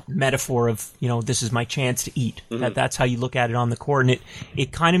the metaphor of, this is my chance to eat. That's how you look at it on the court, and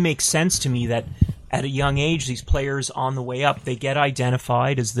it kind of makes sense to me that at a young age, these players on the way up, they get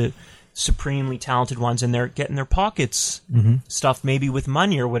identified as the supremely talented ones, and they're getting their pockets stuffed maybe with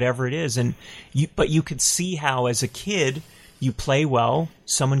money or whatever it is. But you could see how as a kid you play well,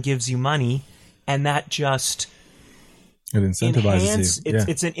 someone gives you money, and that just it incentivizes you.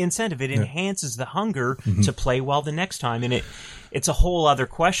 It's an incentive. It enhances the hunger to play well the next time, and it's a whole other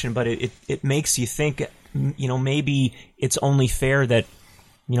question. But it makes you think. Maybe it's only fair that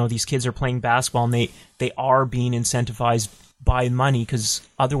these kids are playing basketball and they are being incentivized by money, because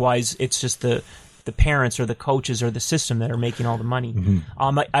otherwise it's just the parents or the coaches or the system that are making all the money.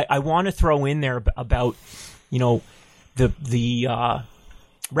 I want to throw in there about the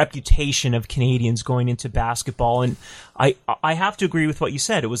reputation of Canadians going into basketball, and I have to agree with what you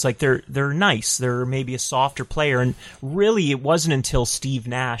said. It was like they're nice, they're maybe a softer player, and really it wasn't until Steve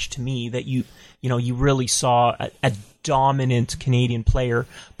Nash, to me, that you really saw a dominant Canadian player.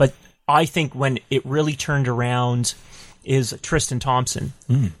 But I think when it really turned around is Tristan Thompson,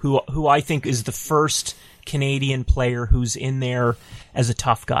 who I think is the first Canadian player who's in there as a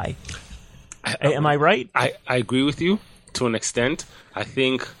tough guy. Am I right? I agree with you to an extent. I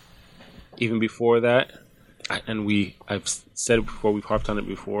think even before that, I've said it before, we've harped on it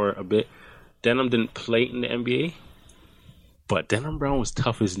before a bit, Denham didn't play in the NBA, but Denham Brown was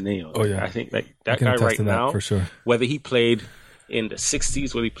tough as nails. Oh, yeah. I think like that guy right now, for sure. Whether he played in the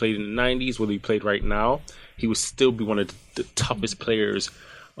 60s, whether he played in the 90s, whether he played right now, he would still be one of the toughest players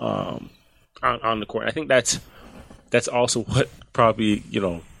on the court. I think that's also what probably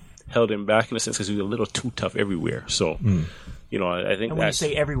held him back in a sense, because he was a little too tough everywhere. So I think and when you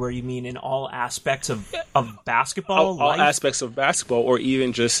say everywhere, you mean in all aspects of basketball? All aspects of basketball, or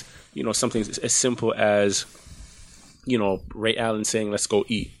even just, something as simple as, Ray Allen saying, let's go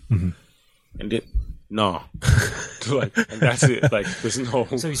eat. Mm-hmm. And then, no. And that's it. Like, there's no...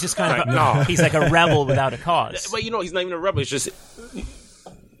 So he's just kind of... No. He's like a rebel without a cause. But, he's not even a rebel. It's just...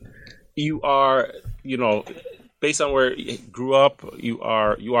 You are, based on where you grew up, you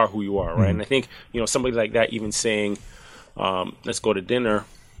are who you are, right? Mm-hmm. And I think, somebody like that even saying... let's go to dinner.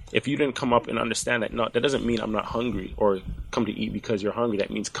 If you didn't come up and understand that, no, that doesn't mean I'm not hungry or come to eat because you're hungry.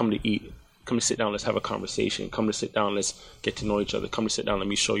 That means come to eat. Come to sit down. Let's have a conversation. Come to sit down. Let's get to know each other. Come to sit down. Let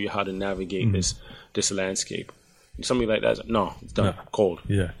me show you how to navigate this landscape. And somebody like that, no, it's done. No. Cold.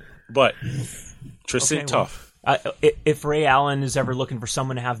 Yeah. But Tristan, tough. If Ray Allen is ever looking for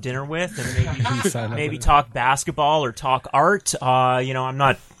someone to have dinner with and maybe talk basketball or talk art,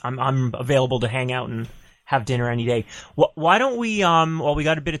 I'm available to hang out and have dinner any day. Why don't we, we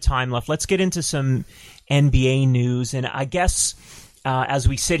got a bit of time left. Let's get into some NBA news. And I guess as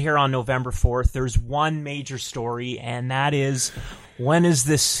we sit here on November 4th, there's one major story, and that is, when is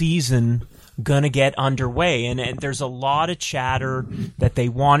this season going to get underway? And there's a lot of chatter that they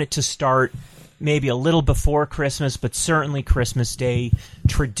want it to start maybe a little before Christmas, but certainly Christmas Day.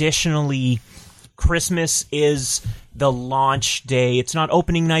 Traditionally, Christmas is the launch day. It's not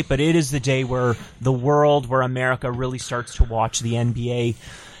opening night, but it is the day where America really starts to watch the NBA.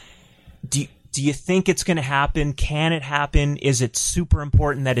 Do you think it's going to happen? Can it happen? Is it super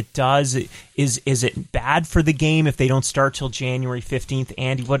important that it does? Is it bad for the game if they don't start till January 15th?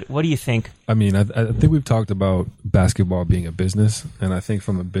 Andy, what do you think? I mean, I think we've talked about basketball being a business, and I think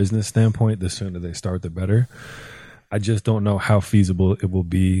from a business standpoint, the sooner they start, the better. I just don't know how feasible it will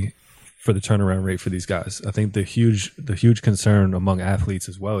be for the turnaround rate for these guys. I think the huge concern among athletes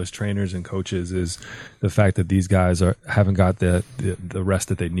as well as trainers and coaches is the fact that these guys haven't got the rest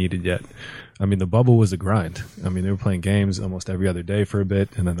that they needed yet. I mean, the bubble was a grind. I mean, they were playing games almost every other day for a bit,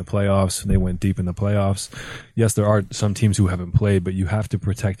 and then the playoffs, they went deep in the playoffs. Yes, there are some teams who haven't played, but you have to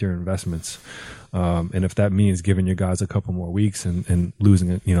protect your investments. And if that means giving your guys a couple more weeks and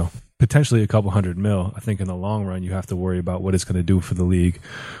losing, potentially a couple $100 million, I think in the long run, you have to worry about what it's going to do for the league,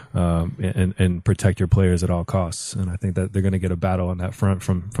 and protect your players at all costs. And I think that they're going to get a battle on that front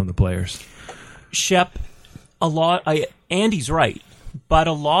from the players. Shep, Andy's right, but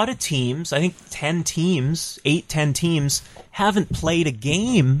a lot of teams, I think 10 teams, 8-10 teams, haven't played a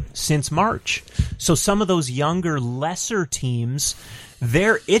game since March. So some of those younger, lesser teams,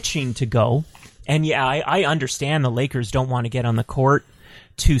 they're itching to go. And yeah, I understand the Lakers don't want to get on the court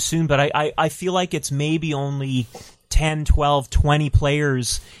too soon, but I feel like it's maybe only 10, 12, 20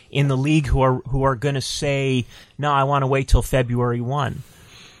 players in the league who are going to say, no, I want to wait till February 1.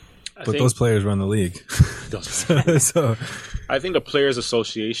 But those players run the league. So I think the Players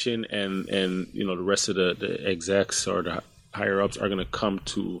Association and the rest of the execs or the higher ups are going to come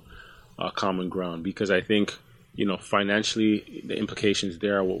to common ground, because I think financially the implications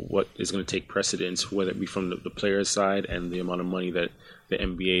there are what is going to take precedence, whether it be from the players' side and the amount of money that the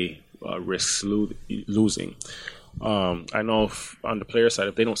NBA risks losing. I know on the player side,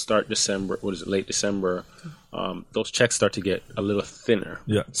 if they don't start December, late December, those checks start to get a little thinner.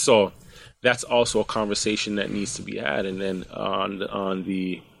 Yeah. So that's also a conversation that needs to be had. And then on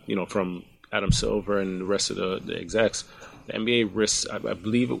the from Adam Silver and the rest of the execs, the NBA risks, I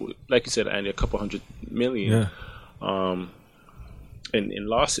believe, like you said, Andy, a couple $100 million in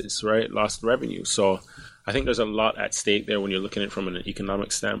losses, right? Lost revenue. So I think there's a lot at stake there when you're looking at it from an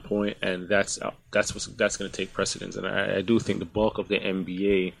economic standpoint, and that's going to take precedence. And I do think the bulk of the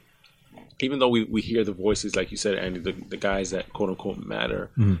NBA, even though we hear the voices, like you said, Andy, the guys that quote unquote matter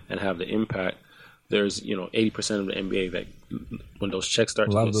and have the impact, there's 80% of the NBA that when those checks start,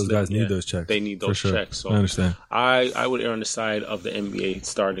 a lot of those guys need those checks. They need those checks. So I understand. I would err on the side of the NBA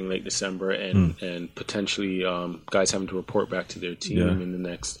starting late December and potentially guys having to report back to their team in the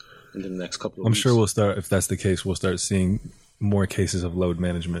next couple of weeks. I'm sure we'll start, if that's the case, we'll start seeing more cases of load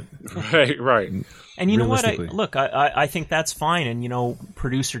management. Right. And you know what? I think that's fine. And,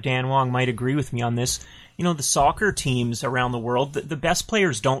 producer Dan Wong might agree with me on this. The soccer teams around the world, the best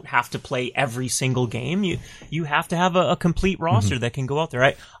players don't have to play every single game. You have to have a complete roster that can go out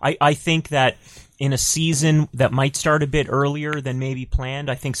there. I think that in a season that might start a bit earlier than maybe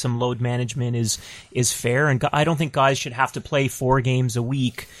planned, I think some load management is fair. And I don't think guys should have to play 4 games a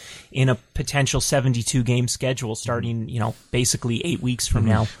week in a potential 72-game schedule starting, basically 8 weeks from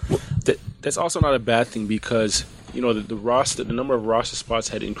now. Well, that's also not a bad thing, because the roster, the number of roster spots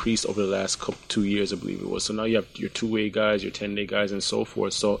had increased over the last 2 years, I believe it was. So now you have your two-way guys, your 10-day guys, and so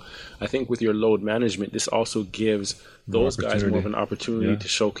forth. So I think with your load management, this also gives those guys more of an opportunity to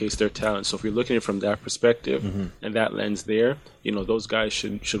showcase their talent. So if you're looking at it from that perspective and that lens there, those guys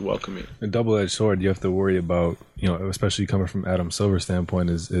should welcome it. A double-edged sword you have to worry about, especially coming from Adam Silver's standpoint,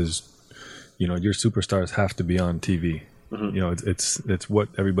 is your superstars have to be on TV. It's what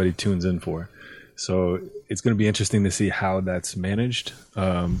everybody tunes in for. So it's going to be interesting to see how that's managed.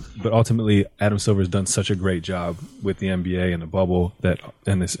 But ultimately, Adam Silver's done such a great job with the NBA and the bubble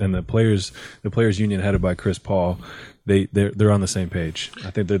and the players union headed by Chris Paul. They're on the same page. I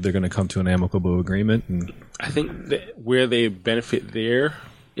think that they're going to come to an amicable agreement. And I think that where they benefit there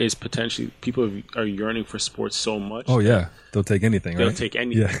is potentially people are yearning for sports so much. Oh yeah, they'll take anything. They'll right? take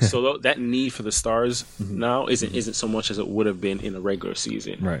anything. Yeah. So that need for the stars now isn't so much as it would have been in a regular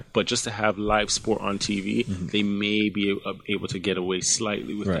season. Right. But just to have live sport on TV, they may be able to get away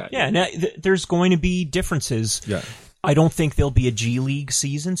slightly with that. Yeah. Now, there's going to be differences. Yeah. I don't think there'll be a G League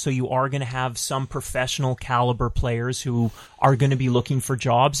season, so you are going to have some professional caliber players who are going to be looking for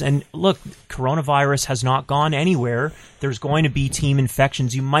jobs. And look, coronavirus has not gone anywhere. There's going to be team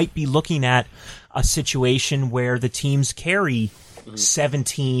infections. You might be looking at a situation where the teams carry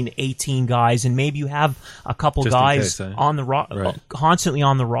 17, 18 guys, and maybe you have a couple Just guys in case, on the constantly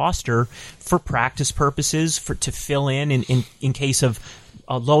on the roster for practice purposes, to fill in case of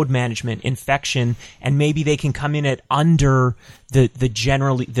load management, infection, and maybe they can come in at under the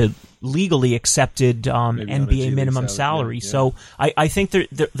legally accepted NBA minimum salary. Yeah. So I think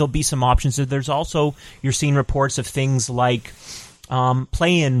there'll be some options. There's also, you're seeing reports of things like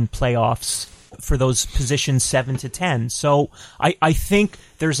play-in playoffs for those positions 7 to 10. So I think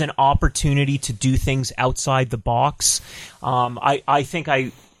there's an opportunity to do things outside the box. I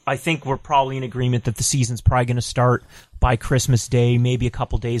think we're probably in agreement that the season's probably going to start by Christmas Day, maybe a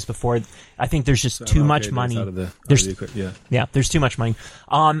couple days before. I think there's just too much money. There's too much money.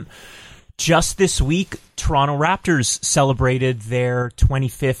 Just this week, Toronto Raptors celebrated their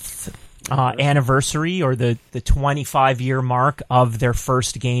 25th anniversary, or the 25-year mark of their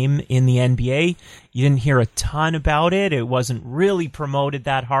first game in the NBA. You didn't hear a ton about it. It wasn't really promoted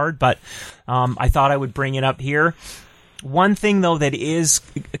that hard, but I thought I would bring it up here. One thing, though, that is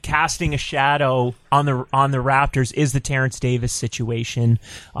casting a shadow on the Raptors is the Terrence Davis situation.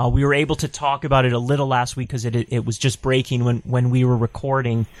 We were able to talk about it a little last week because it was just breaking when we were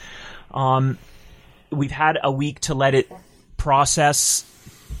recording. We've had a week to let it process.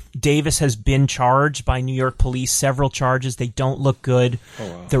 Davis has been charged by New York police, several charges. They don't look good. Oh,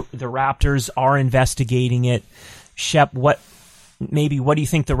 wow. The Raptors are investigating it. Shep, what do you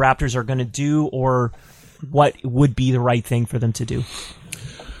think the Raptors are going to do, or what would be the right thing for them to do?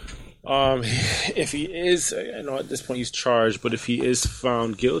 If he is, I know at this point he's charged, but if he is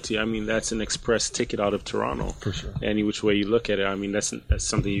found guilty, I mean, that's an express ticket out of Toronto. For sure. Any which way you look at it, I mean, that's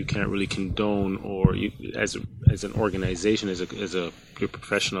something you can't really condone, or as an organization, as your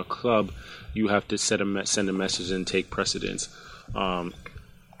professional club, you have to send a message and take precedence. I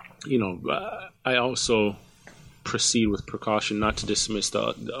also proceed with precaution not to dismiss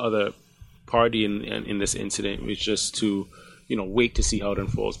the other party in this incident, which just to wait to see how it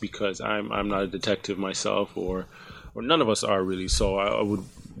unfolds, because I'm not a detective myself, or none of us are really. So I would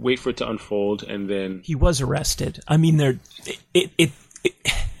wait for it to unfold, and then he was arrested. I mean, there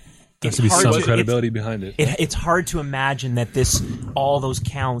has to be some credibility behind it. It's hard to imagine that all those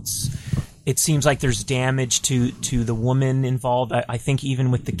counts. It seems like there's damage to the woman involved. I think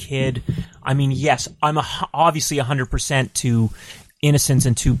even with the kid. I mean, yes, I'm obviously 100% to innocence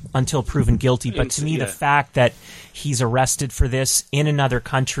until proven guilty. But to me, the fact that he's arrested for this in another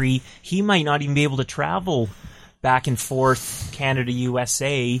country, he might not even be able to travel back and forth Canada,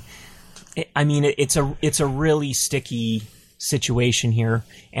 USA. I mean, it's a really sticky situation here,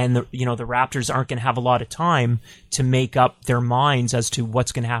 and the Raptors aren't going to have a lot of time to make up their minds as to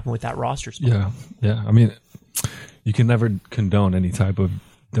what's going to happen with that roster spot. Yeah. I mean, you can never condone any type of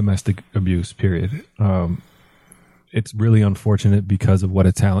domestic abuse, period. It's really unfortunate because of what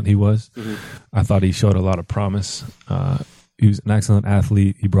a talent he was. Mm-hmm. I thought he showed a lot of promise. He was an excellent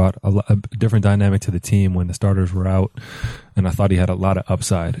athlete. He brought a different dynamic to the team when the starters were out, and I thought he had a lot of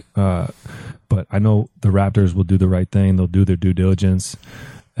upside. But I know the Raptors will do the right thing. They'll do their due diligence,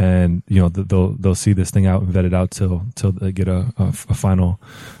 and they'll see this thing out and vet it out till they get a final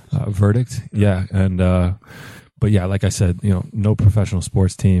verdict. Yeah, and But yeah, like I said, no professional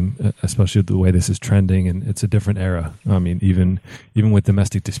sports team, especially the way this is trending, and it's a different era. I mean, even with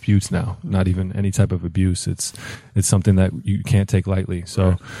domestic disputes now, not even any type of abuse, it's something that you can't take lightly.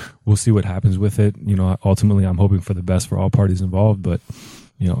 So we'll see what happens with it. Ultimately, I'm hoping for the best for all parties involved, but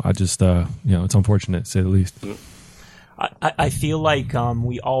I just it's unfortunate, to say the least. I feel like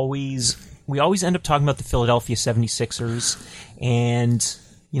we always end up talking about the Philadelphia 76ers, and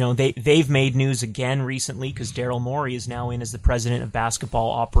they've made news again recently because Daryl Morey is now in as the president of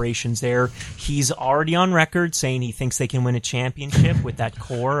basketball operations there. He's already on record saying he thinks they can win a championship with that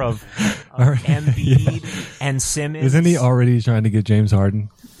core of Embiid and Simmons. Isn't he already trying to get James Harden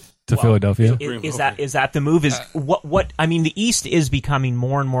to Philadelphia? Is that the move? Is what I mean? The East is becoming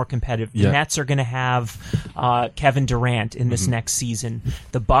more and more competitive. The Nets are going to have Kevin Durant in this next season.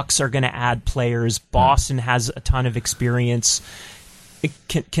 The Bucks are going to add players. Boston has a ton of experience.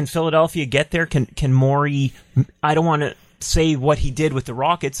 Can Philadelphia get there? Can Morey? I don't want to say what he did with the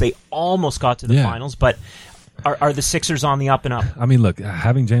Rockets. They almost got to the finals, but are the Sixers on the up and up? I mean, look,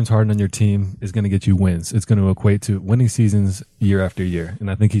 having James Harden on your team is going to get you wins. It's going to equate to winning seasons year after year, and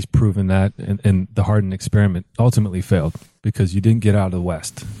I think he's proven that. And the Harden experiment ultimately failed because you didn't get out of the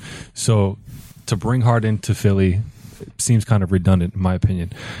West. So to bring Harden to Philly seems kind of redundant, in my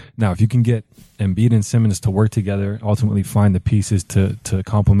opinion. Now, if you can get Embiid and Simmons to work together, ultimately find the pieces to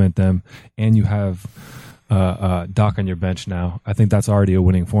complement them, and you have Doc on your bench now, I think that's already a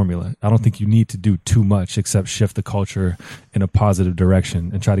winning formula. I don't think you need to do too much except shift the culture in a positive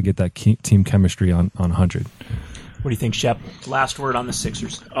direction and try to get that team chemistry on 100. What do you think, Shep? Last word on the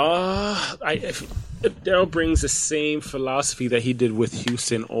Sixers. If Daryl brings the same philosophy that he did with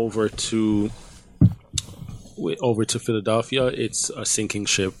Houston over to Philadelphia, it's a sinking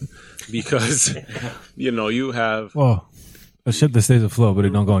ship because you have a ship that stays afloat, but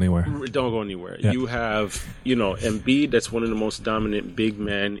it don't go anywhere. It don't go anywhere. Yeah. You have Embiid, that's one of the most dominant big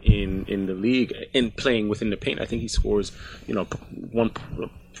men in the league, and playing within the paint. I think he scores about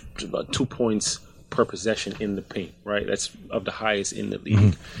 2 points per possession in the paint. Right, that's of the highest in the league.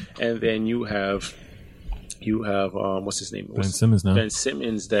 Mm-hmm. And then you have what's his name? Ben Simmons now. Ben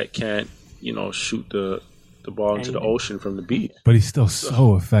Simmons that can't shoot the ball into the ocean from the beat, but he's still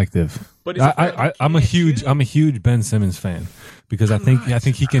so effective. But I'm a huge Ben Simmons fan because I think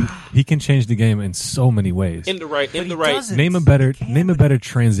he can change the game in so many ways. In the right. Name a better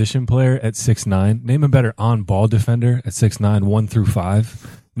transition player at 6'9". Name a better on ball defender at 6'9", 1 through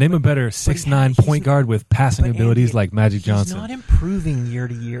 5. Name a better 6'9" point guard with passing abilities like Magic Johnson. He's not improving year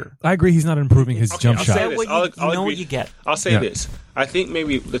to year. I agree he's not improving his jump shot. I'll what you get. I'll say this. I think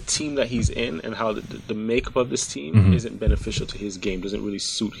maybe the team that he's in and how the makeup of this team isn't beneficial to his game, doesn't really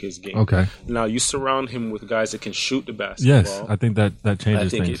suit his game. Okay. Now, you surround him with guys that can shoot the basketball. Yes, I think that changes things. I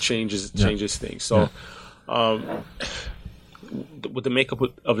think it changes things. So, with the makeup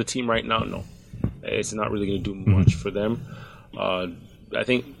of the team right now, no. It's not really going to do much for them. I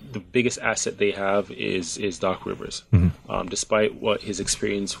think the biggest asset they have is Doc Rivers. Despite what his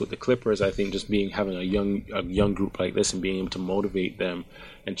experience with the Clippers, I think just having a young group like this and being able to motivate them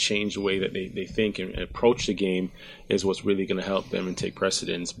and change the way that they think and approach the game is what's really going to help them and take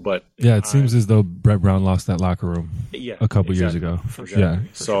precedence. But it seems as though Brett Brown lost that locker room a couple years ago.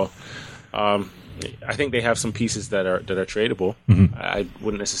 So I think they have some pieces that are tradable. I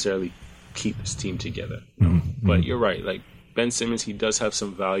wouldn't necessarily keep this team together. But you're right, like Ben Simmons, he does have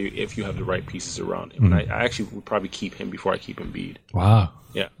some value if you have the right pieces around him. And I actually would probably keep him before I keep Embiid. Wow.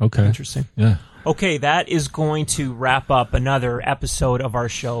 Yeah. Okay. Interesting. Yeah. Okay, that is going to wrap up another episode of our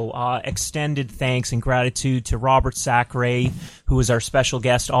show. Extended thanks and gratitude to Robert Sacre, who is our special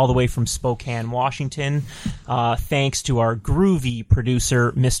guest all the way from Spokane, Washington. Thanks to our groovy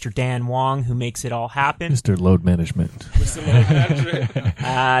producer, Mr. Dan Wong, who makes it all happen. Mr. Load Management.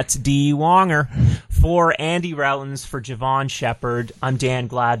 That's D. Wonger. For Andy Rowlands, for Javon Shepard, I'm Dan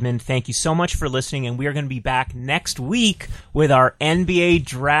Gladman. Thank you so much for listening, and we are going to be back next week with our NBA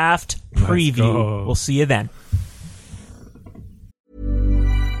Draft preview. We'll see you then.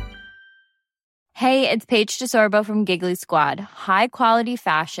 Hey, it's Paige DeSorbo from Giggly Squad. High quality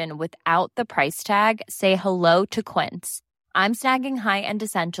fashion without the price tag. Say hello to Quince. I'm snagging high-end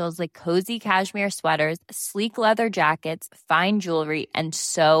essentials like cozy cashmere sweaters, sleek leather jackets, fine jewelry, and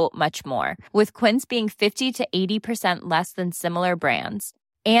so much more. With Quince being 50 to 80% less than similar brands.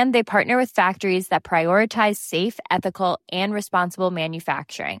 And they partner with factories that prioritize safe, ethical, and responsible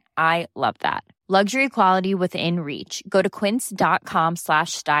manufacturing. I love that. Luxury quality within reach. Go to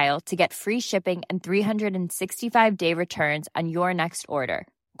quince.com/style to get free shipping and 365-day returns on your next order.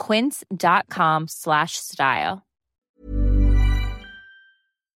 Quince.com/style.